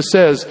Jesus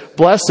says,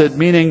 blessed,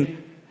 meaning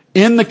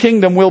in the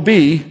kingdom will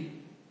be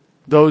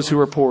those who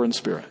are poor in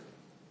spirit.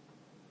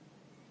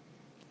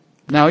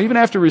 Now, even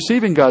after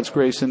receiving God's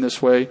grace in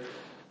this way,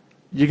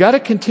 you got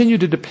to continue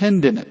to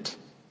depend in it.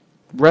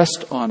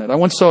 Rest on it. I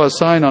once saw a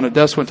sign on a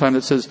desk one time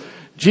that says,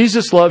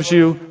 Jesus loves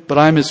you, but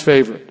I'm his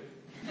favorite.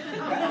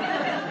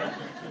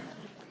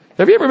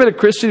 Have you ever met a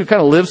Christian who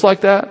kind of lives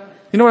like that?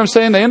 You know what I'm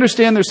saying? They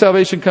understand their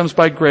salvation comes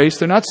by grace.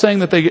 They're not saying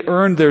that they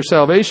earned their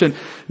salvation.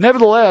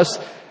 Nevertheless,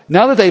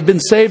 now that they've been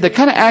saved, they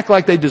kind of act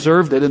like they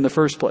deserved it in the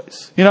first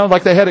place. You know,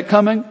 like they had it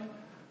coming.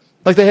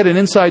 Like they had an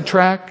inside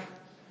track.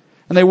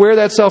 And they wear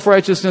that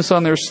self-righteousness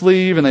on their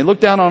sleeve, and they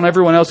look down on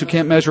everyone else who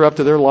can't measure up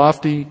to their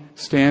lofty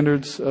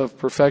standards of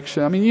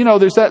perfection. I mean, you know,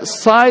 there's that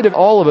side of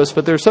all of us,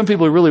 but there's some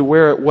people who really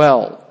wear it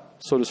well,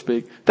 so to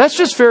speak. That's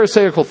just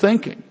Pharisaical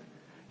thinking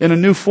in a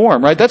new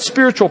form, right? That's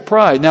spiritual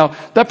pride. Now,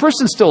 that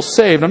person's still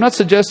saved. I'm not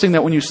suggesting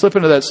that when you slip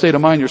into that state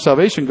of mind, your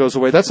salvation goes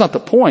away. That's not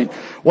the point.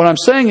 What I'm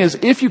saying is,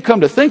 if you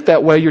come to think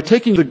that way, you're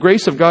taking the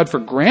grace of God for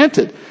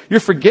granted. You're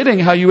forgetting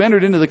how you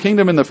entered into the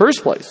kingdom in the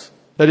first place.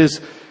 That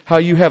is, how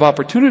you have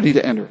opportunity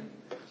to enter.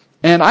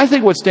 And I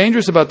think what's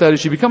dangerous about that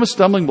is you become a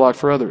stumbling block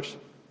for others.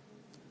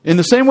 In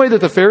the same way that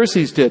the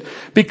Pharisees did.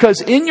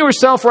 Because in your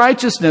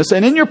self-righteousness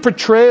and in your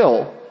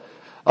portrayal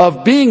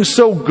of being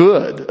so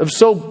good,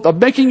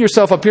 of making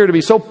yourself appear to be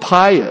so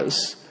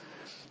pious,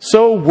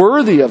 so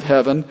worthy of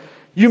heaven,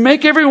 you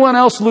make everyone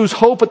else lose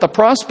hope at the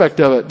prospect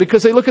of it.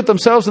 Because they look at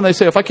themselves and they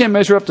say, if I can't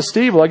measure up to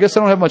Steve, well, I guess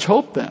I don't have much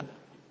hope then.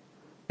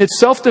 It's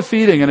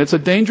self-defeating, and it's a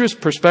dangerous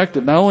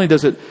perspective. Not only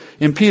does it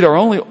impede our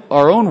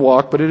own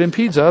walk, but it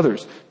impedes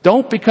others.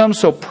 Don't become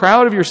so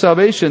proud of your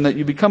salvation that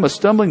you become a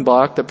stumbling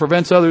block that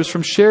prevents others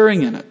from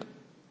sharing in it.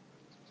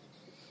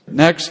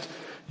 Next,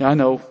 I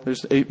know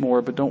there's 8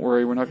 more, but don't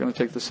worry, we're not going to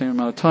take the same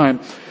amount of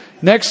time.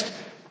 Next,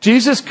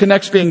 Jesus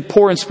connects being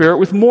poor in spirit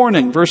with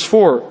mourning, verse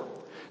 4.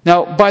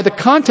 Now, by the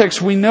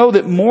context, we know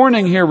that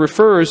mourning here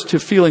refers to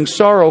feeling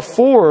sorrow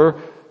for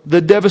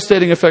the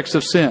devastating effects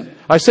of sin.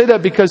 I say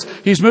that because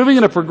he's moving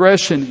in a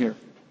progression here.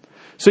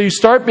 So you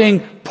start being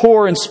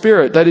poor in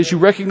spirit. That is, you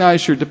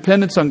recognize your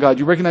dependence on God.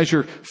 You recognize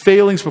your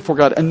failings before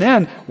God. And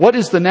then, what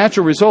is the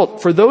natural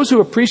result? For those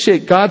who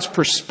appreciate God's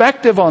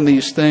perspective on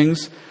these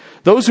things,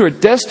 those who are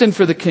destined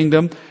for the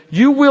kingdom,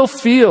 you will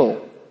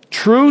feel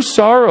true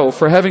sorrow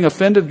for having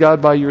offended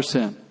God by your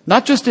sin.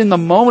 Not just in the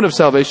moment of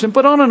salvation,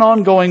 but on an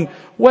ongoing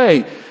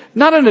way.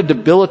 Not in a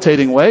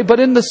debilitating way, but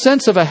in the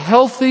sense of a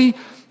healthy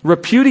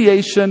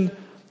repudiation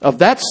of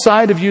that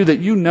side of you that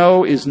you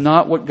know is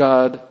not what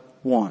God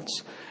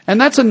wants. And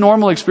that's a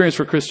normal experience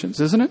for Christians,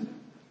 isn't it?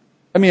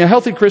 I mean, a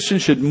healthy Christian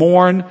should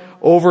mourn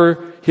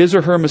over his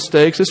or her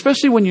mistakes,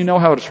 especially when you know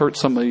how it's hurt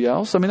somebody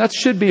else. I mean, that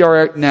should be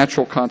our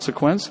natural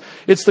consequence.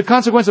 It's the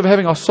consequence of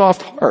having a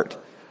soft heart,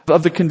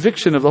 of the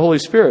conviction of the Holy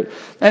Spirit.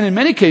 And in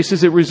many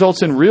cases, it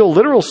results in real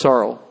literal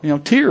sorrow,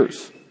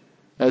 tears,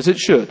 as it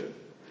should.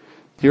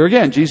 Here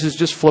again, Jesus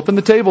just flipping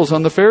the tables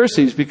on the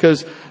Pharisees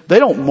because they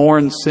don't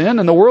mourn sin,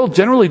 and the world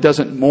generally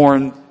doesn't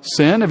mourn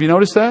sin. Have you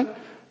noticed that?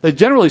 They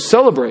generally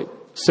celebrate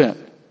sin.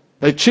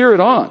 They cheer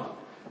it on.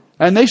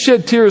 And they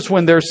shed tears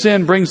when their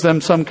sin brings them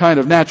some kind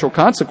of natural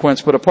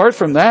consequence. But apart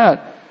from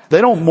that,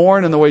 they don't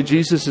mourn in the way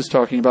Jesus is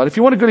talking about. If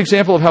you want a good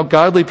example of how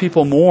godly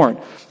people mourn,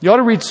 you ought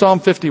to read Psalm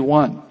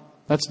 51.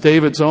 That's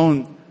David's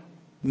own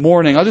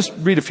mourning. I'll just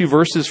read a few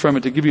verses from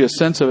it to give you a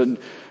sense of it. In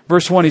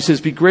verse 1, he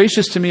says, "Be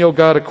gracious to me, O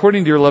God,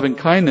 according to your loving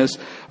kindness,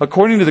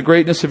 according to the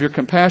greatness of your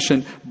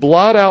compassion.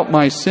 Blot out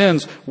my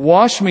sins,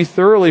 wash me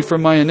thoroughly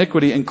from my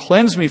iniquity, and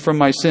cleanse me from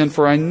my sin.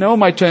 For I know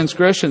my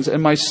transgressions,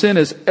 and my sin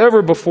is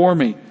ever before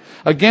me.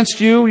 Against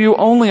you, you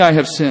only I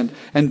have sinned,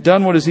 and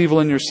done what is evil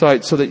in your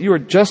sight, so that you are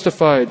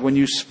justified when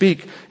you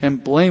speak,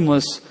 and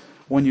blameless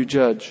when you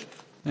judge."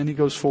 And he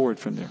goes forward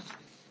from there.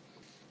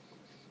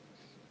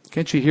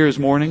 Can't you hear his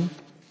mourning?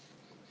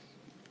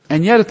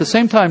 And yet, at the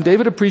same time,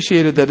 David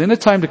appreciated that in a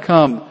time to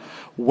come,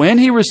 when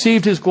he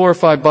received his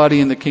glorified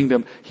body in the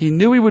kingdom, he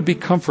knew he would be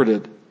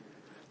comforted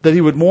That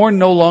he would mourn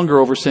no longer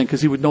over sin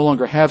because he would no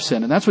longer have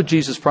sin. And that's what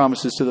Jesus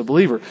promises to the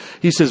believer.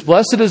 He says,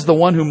 blessed is the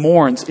one who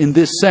mourns in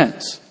this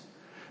sense.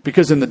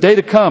 Because in the day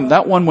to come,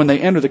 that one, when they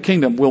enter the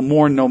kingdom, will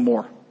mourn no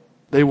more.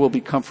 They will be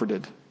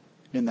comforted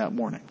in that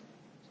mourning.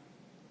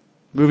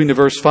 Moving to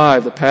verse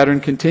 5, the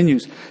pattern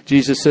continues.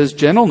 Jesus says,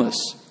 gentleness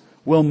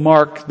will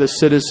mark the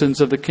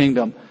citizens of the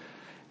kingdom.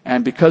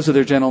 And because of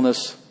their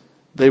gentleness,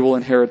 they will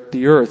inherit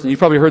the earth. And you've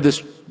probably heard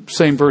this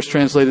same verse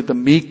translated, the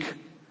meek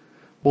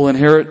will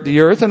inherit the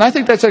earth. And I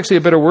think that's actually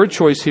a better word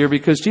choice here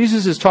because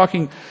Jesus is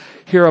talking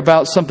here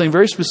about something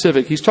very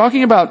specific. He's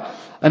talking about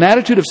an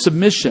attitude of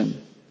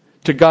submission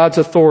to God's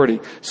authority.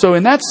 So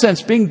in that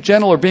sense, being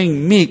gentle or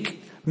being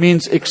meek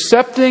means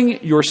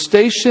accepting your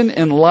station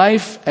in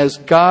life as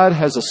God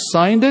has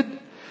assigned it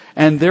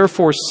and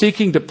therefore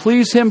seeking to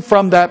please Him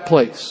from that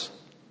place.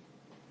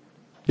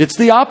 It's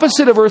the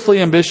opposite of earthly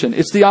ambition.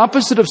 It's the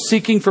opposite of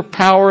seeking for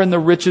power and the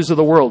riches of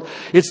the world.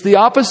 It's the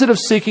opposite of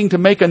seeking to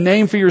make a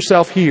name for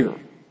yourself here,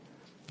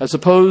 as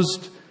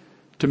opposed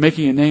to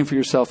making a name for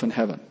yourself in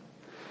heaven.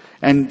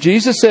 And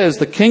Jesus says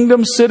the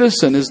kingdom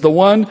citizen is the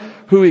one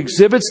who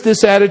exhibits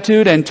this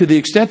attitude, and to the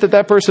extent that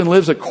that person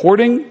lives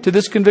according to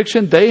this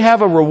conviction, they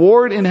have a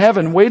reward in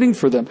heaven waiting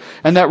for them.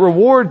 And that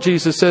reward,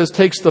 Jesus says,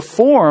 takes the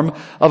form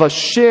of a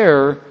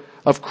share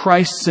of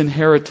Christ's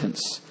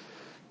inheritance.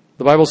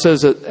 The Bible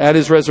says that at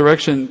His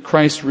resurrection,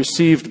 Christ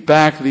received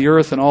back the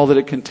earth and all that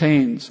it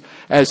contains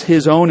as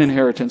His own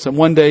inheritance. And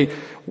one day,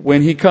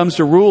 when He comes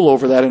to rule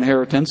over that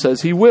inheritance,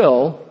 as He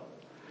will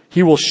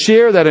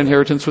share that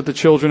inheritance with the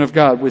children of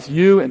God, with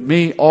you and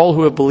me, all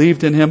who have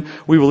believed in Him.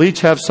 We will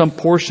each have some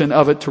portion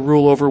of it to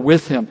rule over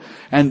with Him.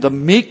 And the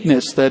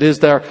meekness that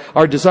is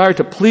our desire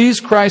to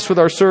please Christ with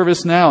our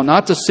service now,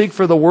 not to seek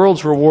for the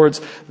world's rewards,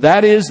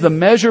 that is the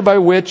measure by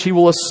which He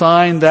will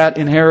assign that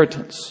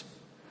inheritance.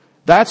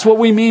 That's what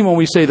we mean when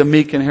we say the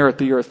meek inherit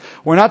the earth.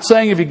 We're not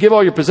saying if you give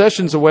all your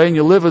possessions away and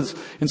you live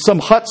in some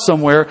hut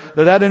somewhere,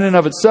 that in and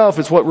of itself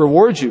is what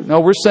rewards you. No,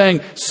 we're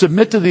saying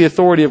submit to the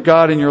authority of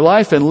God in your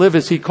life and live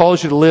as He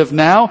calls you to live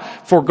now,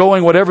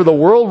 foregoing whatever the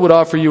world would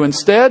offer you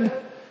instead,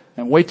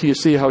 and wait till you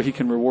see how He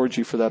can reward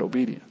you for that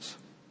obedience.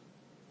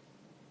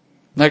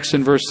 Next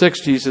in verse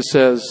 6, Jesus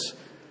says,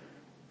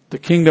 the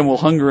kingdom will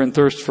hunger and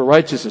thirst for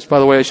righteousness. By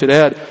the way, I should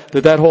add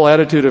that whole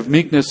attitude of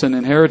meekness and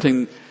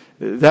inheriting,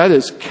 that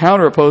is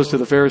counteropposed to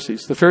the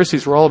Pharisees. The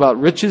Pharisees were all about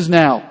riches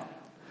now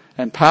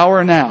and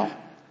power now.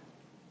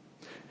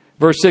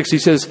 Verse 6, he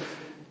says,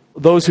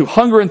 those who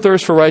hunger and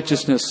thirst for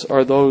righteousness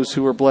are those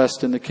who are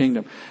blessed in the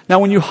kingdom. Now,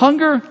 when you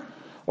hunger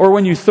or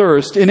when you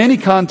thirst, in any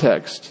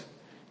context,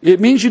 it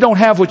means you don't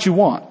have what you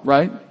want,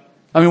 right?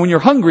 I mean, when you're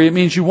hungry, it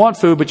means you want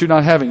food, but you're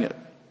not having it.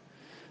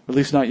 At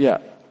least not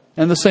yet.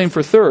 And the same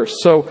for thirst.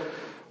 So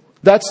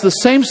that's the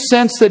same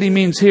sense that he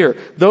means here.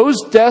 Those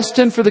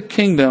destined for the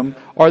kingdom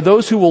are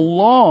those who will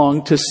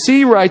long to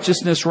see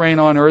righteousness reign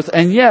on earth.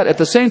 And yet, at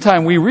the same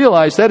time, we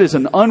realize that is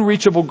an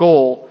unreachable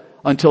goal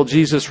until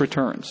Jesus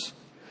returns.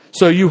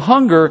 So you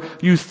hunger,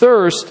 you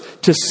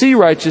thirst to see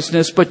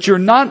righteousness, but you're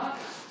not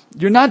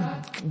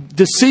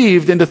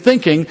deceived into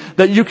thinking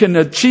that you can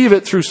achieve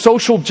it through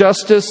social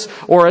justice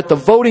or at the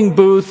voting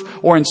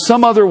booth or in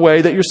some other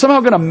way, that you're somehow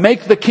going to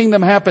make the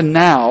kingdom happen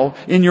now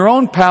in your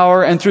own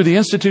power and through the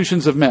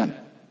institutions of men.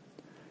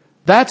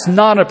 That's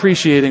not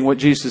appreciating what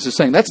Jesus is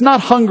saying. That's not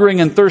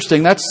hungering and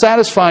thirsting. That's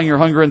satisfying your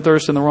hunger and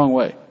thirst in the wrong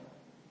way.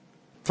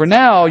 For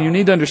now, you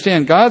need to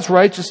understand God's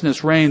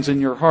righteousness reigns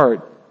in your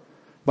heart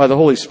by the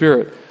Holy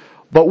Spirit.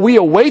 But we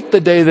await the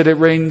day that it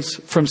reigns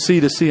from sea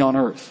to sea on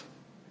earth.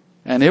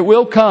 And it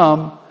will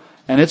come,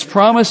 and it's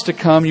promised to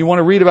come. You want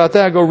to read about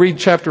that, go read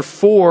chapter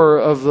 4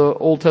 of the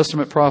Old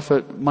Testament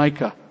prophet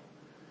Micah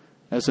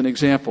as an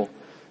example.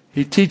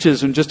 He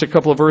teaches in just a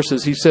couple of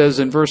verses. He says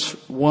in verse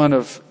 1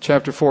 of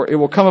chapter 4, it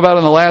will come about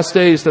in the last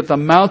days that the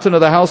mountain of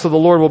the house of the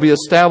Lord will be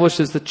established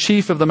as the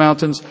chief of the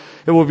mountains.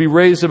 It will be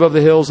raised above the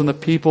hills, and the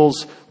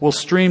peoples will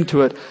stream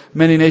to it.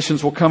 Many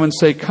nations will come and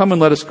say, come and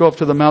let us go up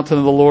to the mountain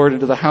of the Lord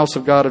and to the house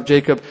of God of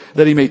Jacob,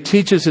 that He may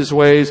teach us His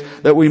ways,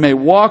 that we may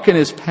walk in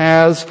His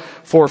paths.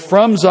 For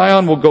from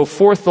Zion will go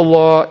forth the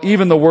law,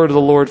 even the word of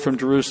the Lord from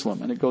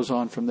Jerusalem. And it goes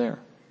on from there.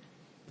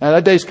 Now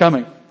that day's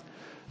coming.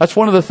 That's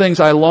one of the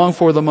things I long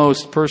for the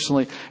most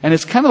personally. And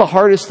it's kind of the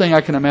hardest thing I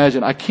can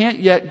imagine. I can't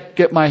yet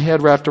get my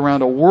head wrapped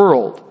around a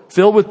world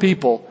filled with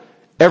people,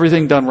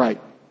 everything done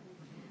right.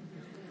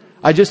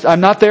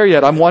 I'm not there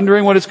yet. I'm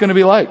wondering what it's going to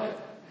be like.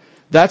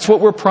 That's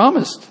what we're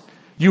promised.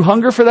 You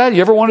hunger for that?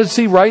 You ever wanted to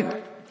see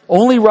right,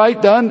 only right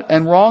done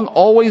and wrong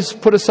always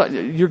put aside?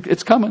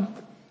 It's coming.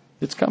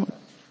 It's coming.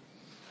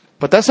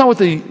 But that's not what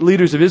the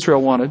leaders of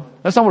Israel wanted.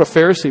 That's not what a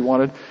Pharisee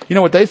wanted. You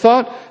know what they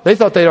thought? They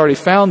thought they'd already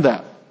found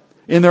that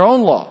in their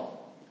own law.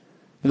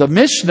 The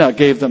Mishnah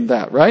gave them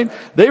that, right?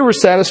 They were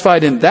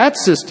satisfied in that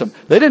system.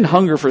 They didn't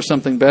hunger for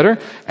something better.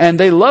 And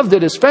they loved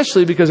it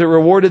especially because it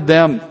rewarded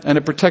them and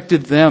it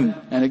protected them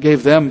and it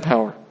gave them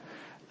power.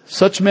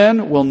 Such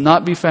men will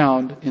not be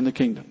found in the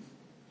kingdom.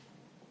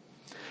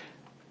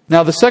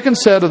 Now, the second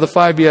set of the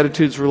 5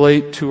 Beatitudes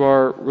relate to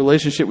our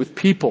relationship with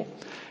people.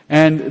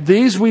 And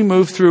these we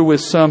move through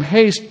with some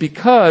haste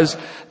because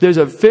there's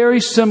a very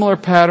similar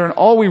pattern.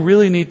 All we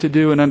really need to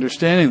do in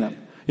understanding them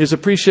is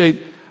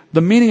appreciate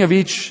the meaning of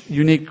each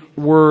unique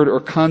word or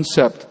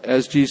concept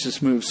as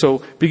Jesus moves.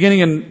 So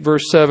beginning in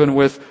verse 7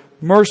 with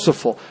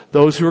merciful.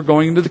 Those who are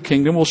going into the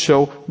kingdom will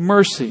show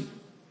mercy.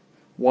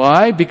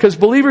 Why? Because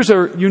believers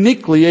are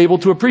uniquely able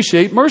to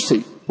appreciate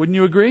mercy. Wouldn't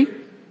you agree?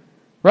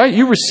 Right?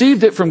 You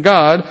received it from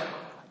God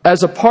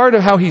as a part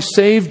of how He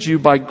saved you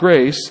by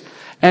grace.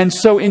 And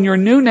so in your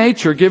new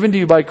nature given to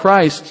you by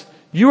Christ,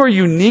 you are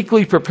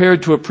uniquely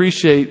prepared to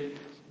appreciate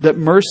that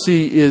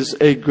mercy is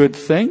a good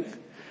thing.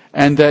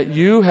 And that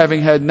you,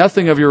 having had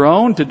nothing of your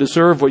own to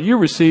deserve what you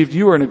received,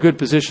 you are in a good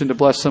position to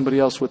bless somebody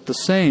else with the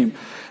same.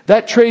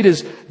 That trait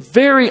is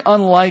very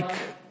unlike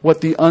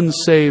what the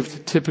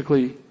unsaved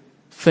typically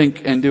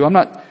think and do. I'm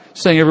not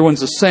saying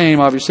everyone's the same.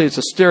 Obviously, it's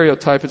a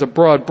stereotype. It's a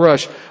broad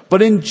brush.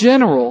 But in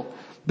general,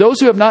 those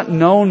who have not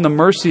known the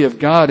mercy of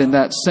God in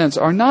that sense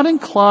are not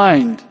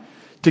inclined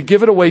to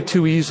give it away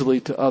too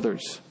easily to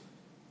others.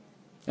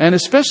 And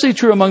especially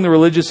true among the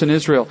religious in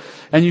Israel.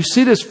 And you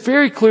see this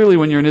very clearly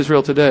when you're in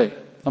Israel today.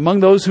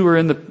 Among those who are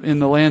in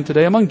the land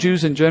today, among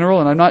Jews in general,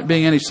 and I'm not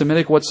being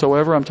anti-Semitic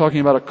whatsoever, I'm talking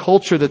about a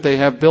culture that they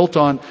have built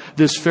on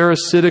this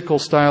Pharisaical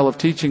style of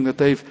teaching that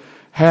they've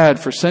had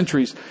for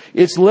centuries.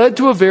 It's led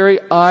to a very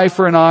eye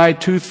for an eye,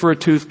 tooth for a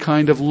tooth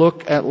kind of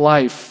look at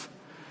life.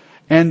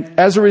 And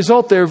as a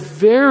result, they're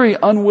very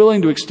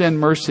unwilling to extend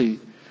mercy.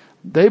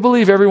 They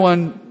believe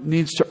everyone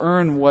needs to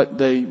earn what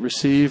they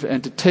receive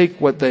and to take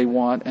what they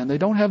want, and they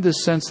don't have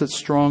this sense that's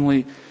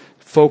strongly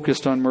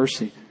focused on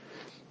mercy.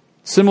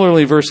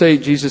 Similarly, verse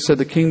 8, Jesus said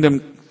the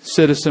kingdom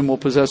citizen will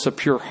possess a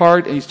pure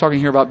heart. And He's talking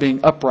here about being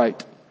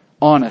upright,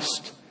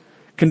 honest,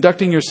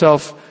 conducting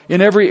yourself in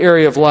every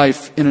area of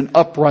life in an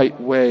upright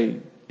way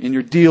in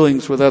your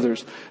dealings with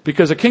others.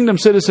 Because a kingdom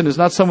citizen is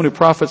not someone who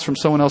profits from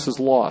someone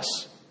else's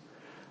loss.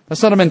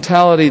 That's not a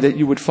mentality that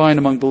you would find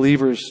among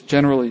believers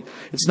generally.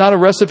 It's not a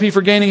recipe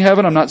for gaining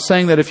heaven. I'm not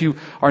saying that if you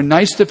are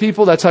nice to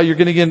people, that's how you're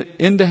going to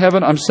get into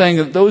heaven. I'm saying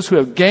that those who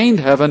have gained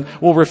heaven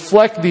will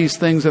reflect these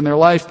things in their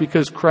life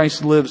because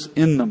Christ lives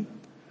in them.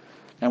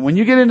 And when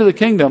you get into the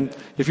kingdom,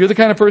 if you're the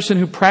kind of person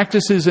who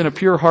practices in a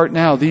pure heart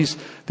now, these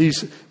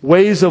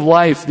ways of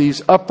life,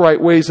 these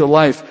upright ways of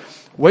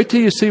life, wait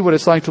till you see what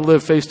it's like to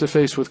live face to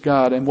face with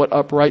God and what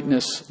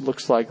uprightness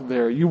looks like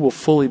there. You will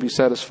fully be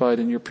satisfied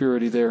in your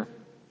purity there.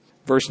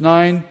 Verse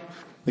 9,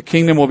 the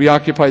kingdom will be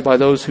occupied by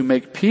those who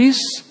make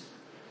peace,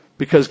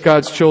 because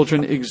God's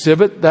children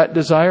exhibit that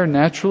desire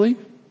naturally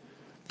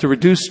to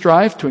reduce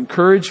strife, to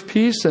encourage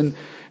peace. And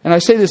I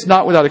say this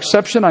not without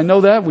exception. I know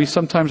that we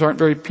sometimes aren't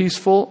very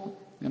peaceful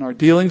in our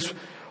dealings.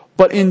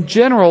 But in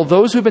general,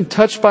 those who've been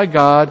touched by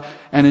God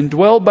and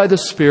indwelled by the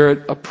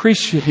Spirit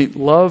appreciate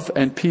love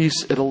and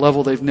peace at a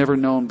level they've never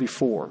known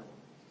before.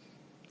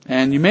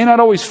 And you may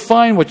not always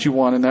find what you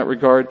want in that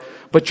regard,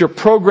 but you're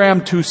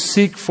programmed to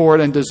seek for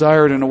it and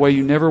desire it in a way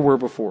you never were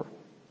before.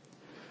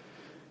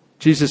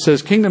 Jesus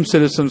says kingdom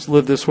citizens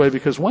live this way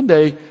because one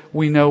day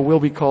we know we'll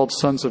be called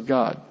sons of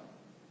God.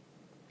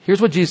 Here's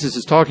what Jesus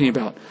is talking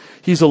about.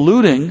 He's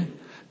alluding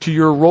to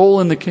your role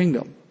in the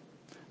kingdom.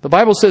 The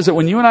Bible says that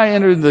when you and I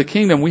enter into the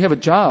kingdom, we have a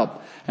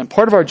job. And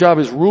part of our job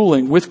is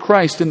ruling with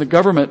Christ in the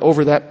government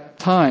over that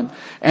time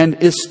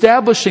and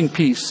establishing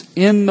peace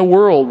in the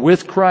world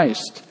with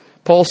Christ.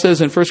 Paul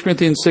says in 1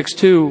 Corinthians 6:2,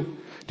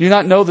 do you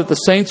not know that the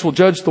saints will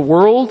judge the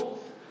world?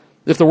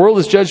 If the world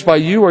is judged by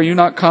you, are you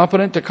not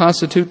competent to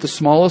constitute the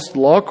smallest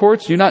law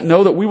courts? Do you not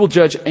know that we will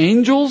judge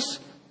angels?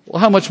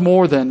 Well, how much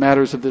more then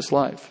matters of this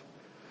life?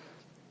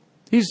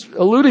 He's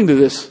alluding to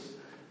this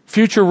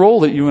future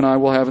role that you and I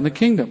will have in the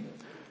kingdom.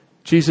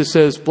 Jesus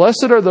says,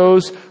 blessed are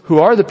those who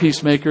are the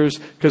peacemakers,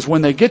 because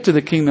when they get to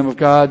the kingdom of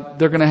God,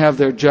 they're going to have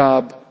their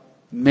job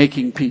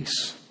making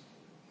peace.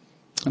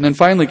 And then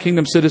finally,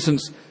 kingdom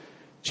citizens,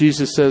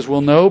 Jesus says,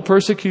 will know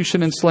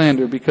persecution and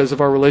slander because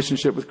of our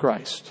relationship with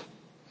Christ.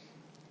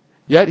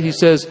 Yet, he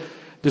says,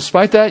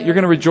 despite that, you're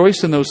going to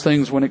rejoice in those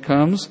things when it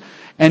comes.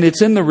 And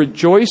it's in the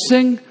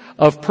rejoicing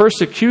of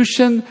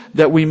persecution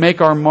that we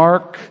make our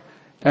mark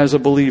as a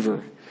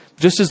believer.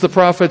 Just as the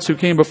prophets who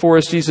came before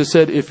us, Jesus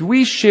said, if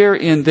we share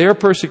in their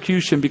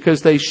persecution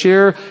because they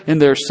share in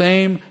their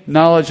same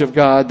knowledge of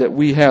God that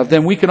we have,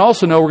 then we can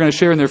also know we're going to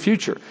share in their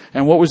future.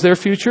 And what was their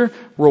future?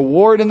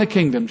 Reward in the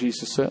kingdom,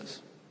 Jesus says.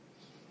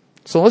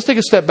 So let's take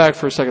a step back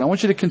for a second. I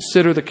want you to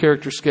consider the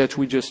character sketch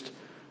we just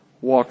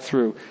walked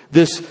through.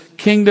 This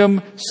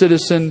kingdom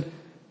citizen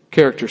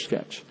character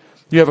sketch.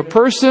 You have a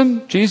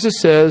person, Jesus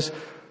says,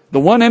 the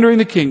one entering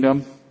the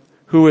kingdom,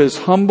 who is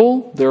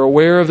humble. They're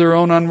aware of their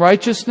own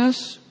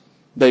unrighteousness.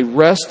 They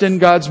rest in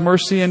God's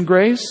mercy and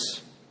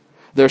grace.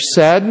 They're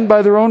saddened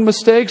by their own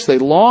mistakes. They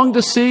long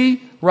to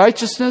see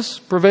righteousness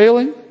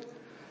prevailing.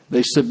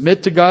 They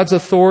submit to God's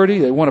authority.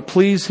 They want to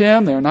please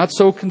Him. They're not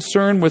so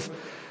concerned with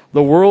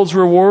the world's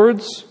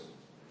rewards.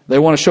 They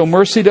want to show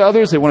mercy to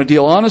others. They want to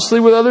deal honestly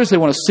with others. They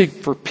want to seek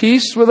for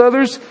peace with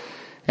others.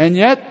 And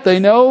yet they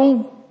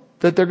know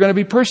that they're going to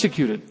be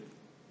persecuted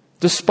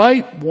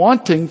despite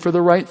wanting for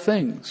the right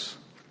things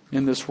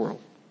in this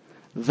world.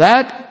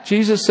 That,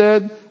 Jesus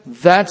said,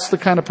 that's the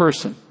kind of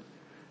person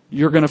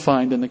you're going to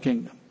find in the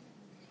kingdom.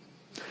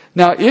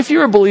 Now, if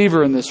you're a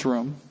believer in this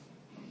room,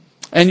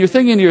 and you're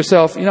thinking to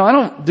yourself, I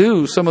don't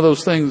do some of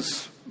those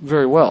things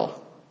very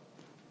well.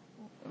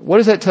 What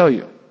does that tell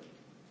you?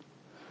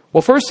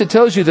 Well, first it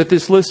tells you that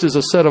this list is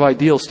a set of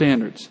ideal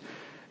standards.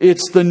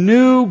 It's the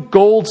new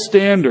gold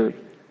standard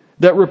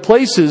that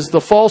replaces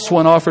the false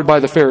one offered by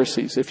the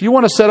Pharisees. If you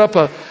want to set up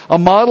a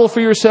model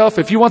for yourself,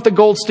 if you want the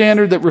gold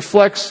standard that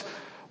reflects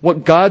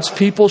what God's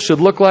people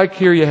should look like,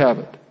 here you have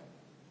it.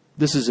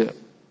 This is it.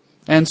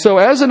 And so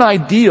as an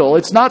ideal,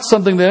 it's not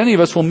something that any of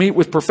us will meet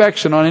with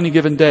perfection on any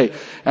given day.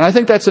 And I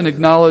think that's an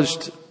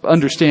acknowledged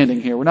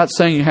understanding here. We're not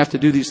saying you have to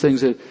do these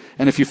things, and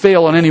if you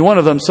fail on any one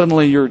of them,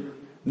 suddenly you're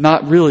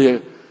not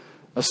really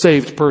a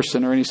saved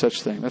person or any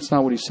such thing. That's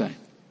not what he's saying.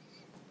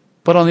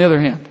 But on the other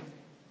hand,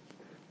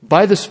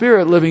 by the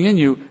Spirit living in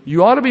you,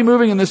 you ought to be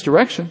moving in this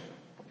direction.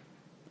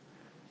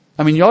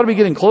 You ought to be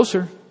getting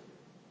closer.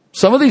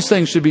 Some of these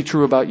things should be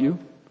true about you.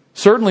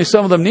 Certainly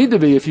some of them need to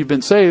be if you've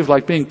been saved,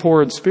 like being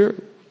poor in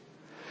spirit.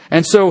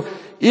 And so,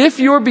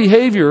 if your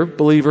behavior,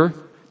 believer,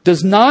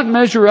 does not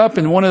measure up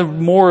in one or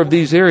more of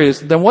these areas,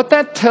 then what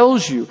that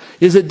tells you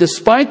is that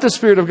despite the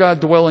Spirit of God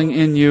dwelling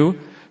in you,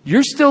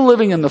 you're still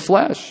living in the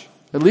flesh,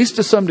 at least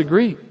to some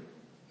degree.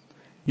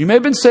 You may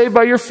have been saved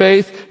by your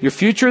faith. Your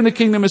future in the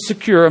kingdom is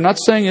secure. I'm not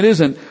saying it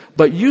isn't,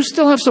 but you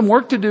still have some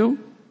work to do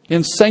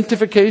in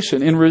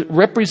sanctification, in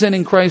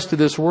representing Christ to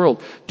this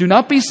world. Do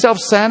not be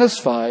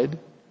self-satisfied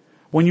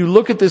when you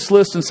look at this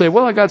list and say,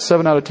 well, I got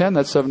 7 out of 10,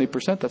 that's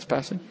 70%, that's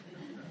passing.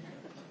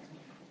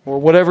 Or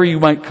whatever you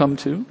might come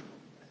to.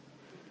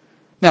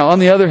 Now, on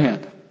the other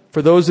hand,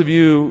 for those of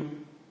you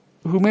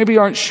who maybe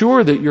aren't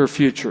sure that your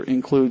future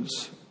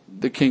includes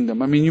the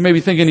kingdom. You may be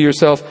thinking to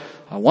yourself,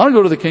 I want to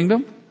go to the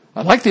kingdom.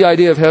 I like the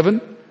idea of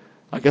heaven.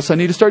 I guess I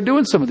need to start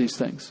doing some of these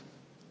things.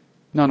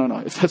 No.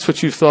 If that's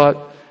what you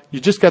thought, you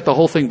just got the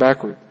whole thing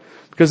backward.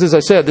 Because as I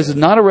said, this is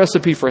not a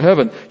recipe for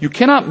heaven. You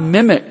cannot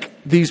mimic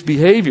these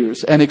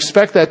behaviors and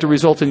expect that to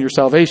result in your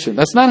salvation.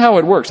 That's not how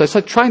it works. That's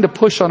like trying to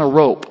push on a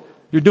rope.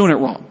 You're doing it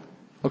wrong.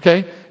 Okay?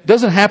 It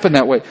doesn't happen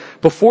that way.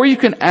 Before you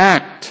can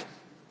act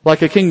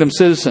like a kingdom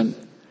citizen,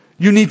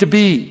 you need to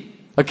be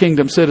a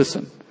kingdom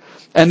citizen.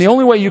 And the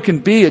only way you can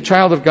be a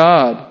child of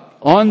God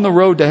on the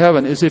road to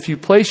heaven is if you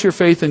place your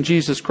faith in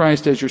Jesus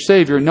Christ as your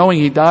Savior, knowing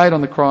He died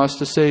on the cross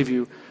to save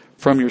you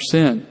from your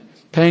sin,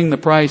 paying the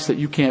price that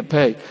you can't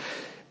pay.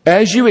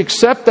 As you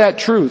accept that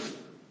truth,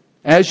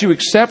 as you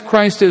accept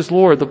Christ as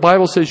Lord, the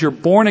Bible says you're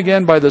born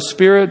again by the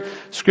Spirit.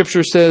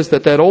 Scripture says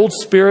that old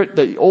spirit,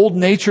 the old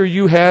nature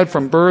you had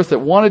from birth that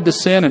wanted to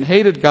sin and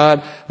hated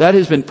God, that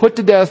has been put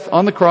to death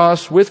on the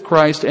cross with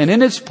Christ, and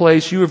in its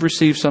place you have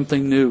received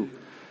something new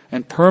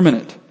and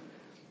permanent.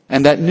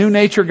 And that new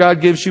nature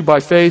God gives you by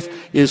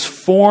faith is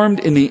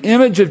formed in the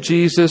image of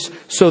Jesus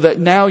so that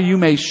now you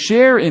may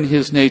share in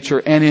His nature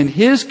and in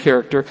His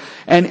character.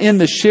 And in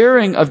the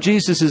sharing of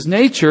Jesus'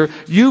 nature,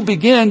 you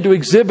begin to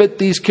exhibit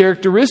these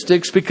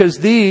characteristics because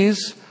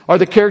these are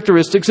the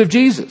characteristics of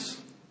Jesus.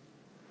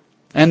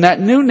 And that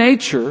new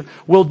nature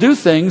will do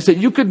things that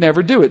you could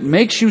never do. It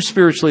makes you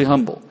spiritually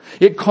humble.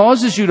 It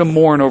causes you to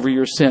mourn over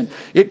your sin.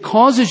 It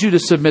causes you to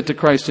submit to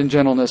Christ in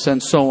gentleness,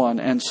 and so on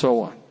and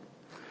so on.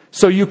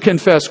 So you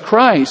confess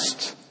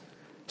Christ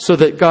so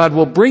that God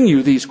will bring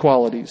you these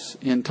qualities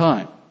in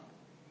time.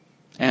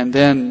 And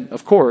then,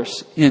 of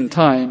course, in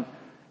time,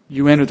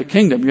 you enter the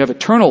kingdom. You have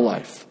eternal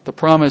life, the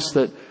promise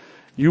that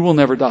you will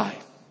never die.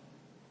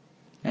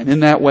 And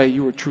in that way,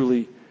 you are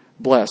truly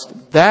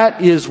blessed.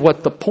 That is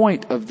what the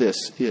point of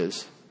this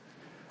is.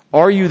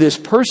 Are you this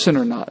person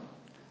or not?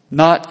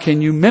 Not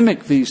can you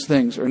mimic these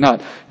things or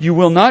not. You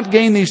will not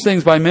gain these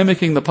things by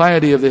mimicking the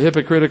piety of the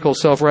hypocritical,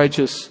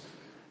 self-righteous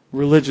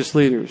religious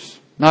leaders.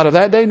 Not of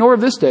that day nor of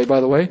this day, by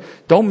the way.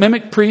 Don't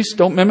mimic priests,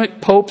 don't mimic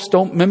popes,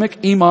 don't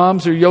mimic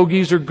imams or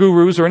yogis or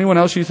gurus or anyone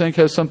else you think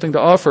has something to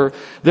offer.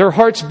 Their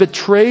hearts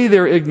betray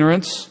their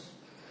ignorance.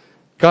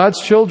 God's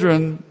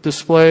children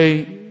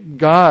display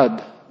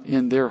God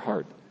in their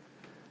heart.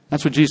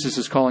 That's what Jesus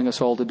is calling us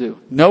all to do.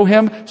 Know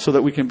Him so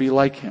that we can be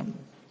like Him.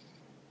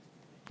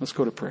 Let's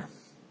go to prayer.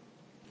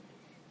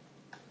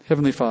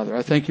 Heavenly Father,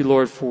 I thank You,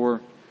 Lord, for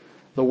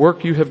the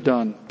work You have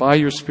done by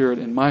Your Spirit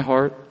in my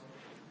heart,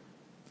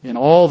 in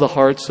all the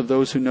hearts of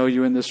those who know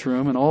You in this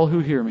room and all who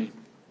hear me.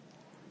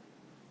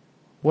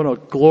 What a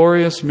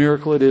glorious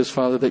miracle it is,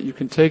 Father, that You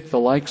can take the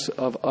likes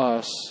of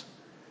us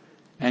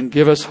and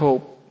give us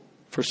hope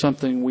for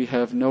something we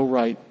have no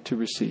right to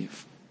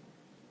receive.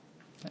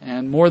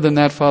 And more than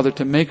that, Father,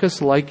 to make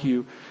us like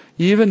You,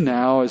 even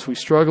now as we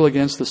struggle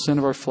against the sin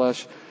of our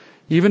flesh,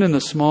 even in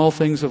the small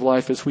things of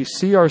life, as we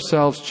see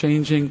ourselves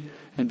changing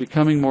and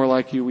becoming more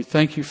like You. We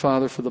thank You,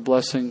 Father, for the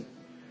blessing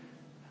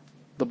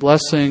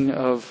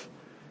of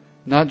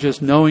not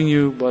just knowing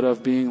You, but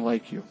of being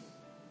like You.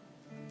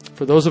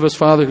 For those of us,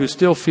 Father, who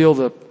still feel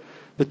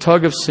the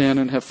tug of sin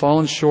and have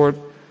fallen short,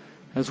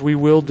 as we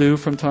will do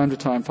from time to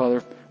time,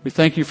 Father, we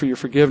thank You for Your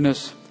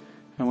forgiveness,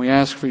 and we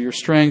ask for Your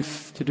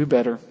strength to do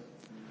better.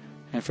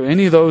 And for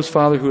any of those,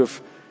 Father, who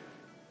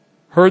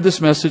heard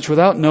this message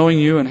without knowing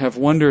you and have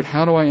wondered,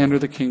 how do I enter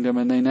the kingdom?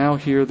 And they now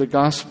hear the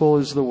gospel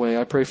is the way.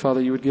 I pray,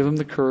 Father, you would give them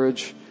the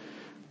courage,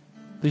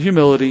 the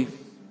humility,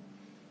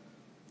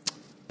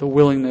 the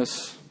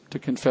willingness to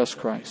confess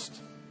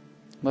Christ.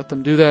 Let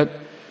them do that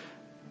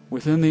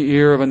within the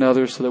ear of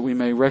another so that we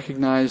may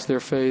recognize their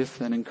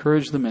faith and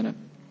encourage them in it.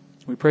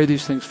 We pray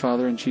these things,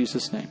 Father, in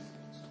Jesus' name.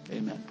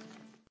 Amen.